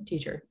favorite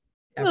teacher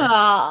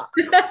ever.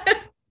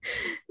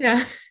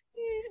 Yeah.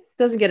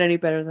 Doesn't get any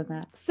better than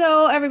that.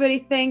 So everybody,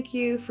 thank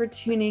you for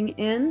tuning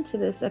in to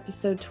this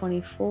episode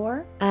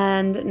 24.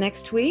 And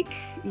next week,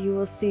 you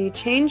will see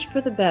Change for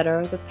the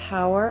Better, the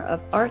Power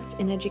of Arts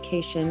in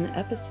Education,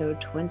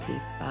 episode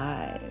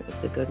 25.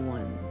 It's a good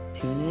one.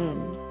 Tune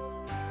in.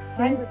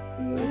 Thank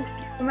you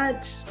so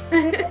much.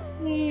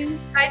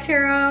 Bye,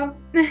 Tara.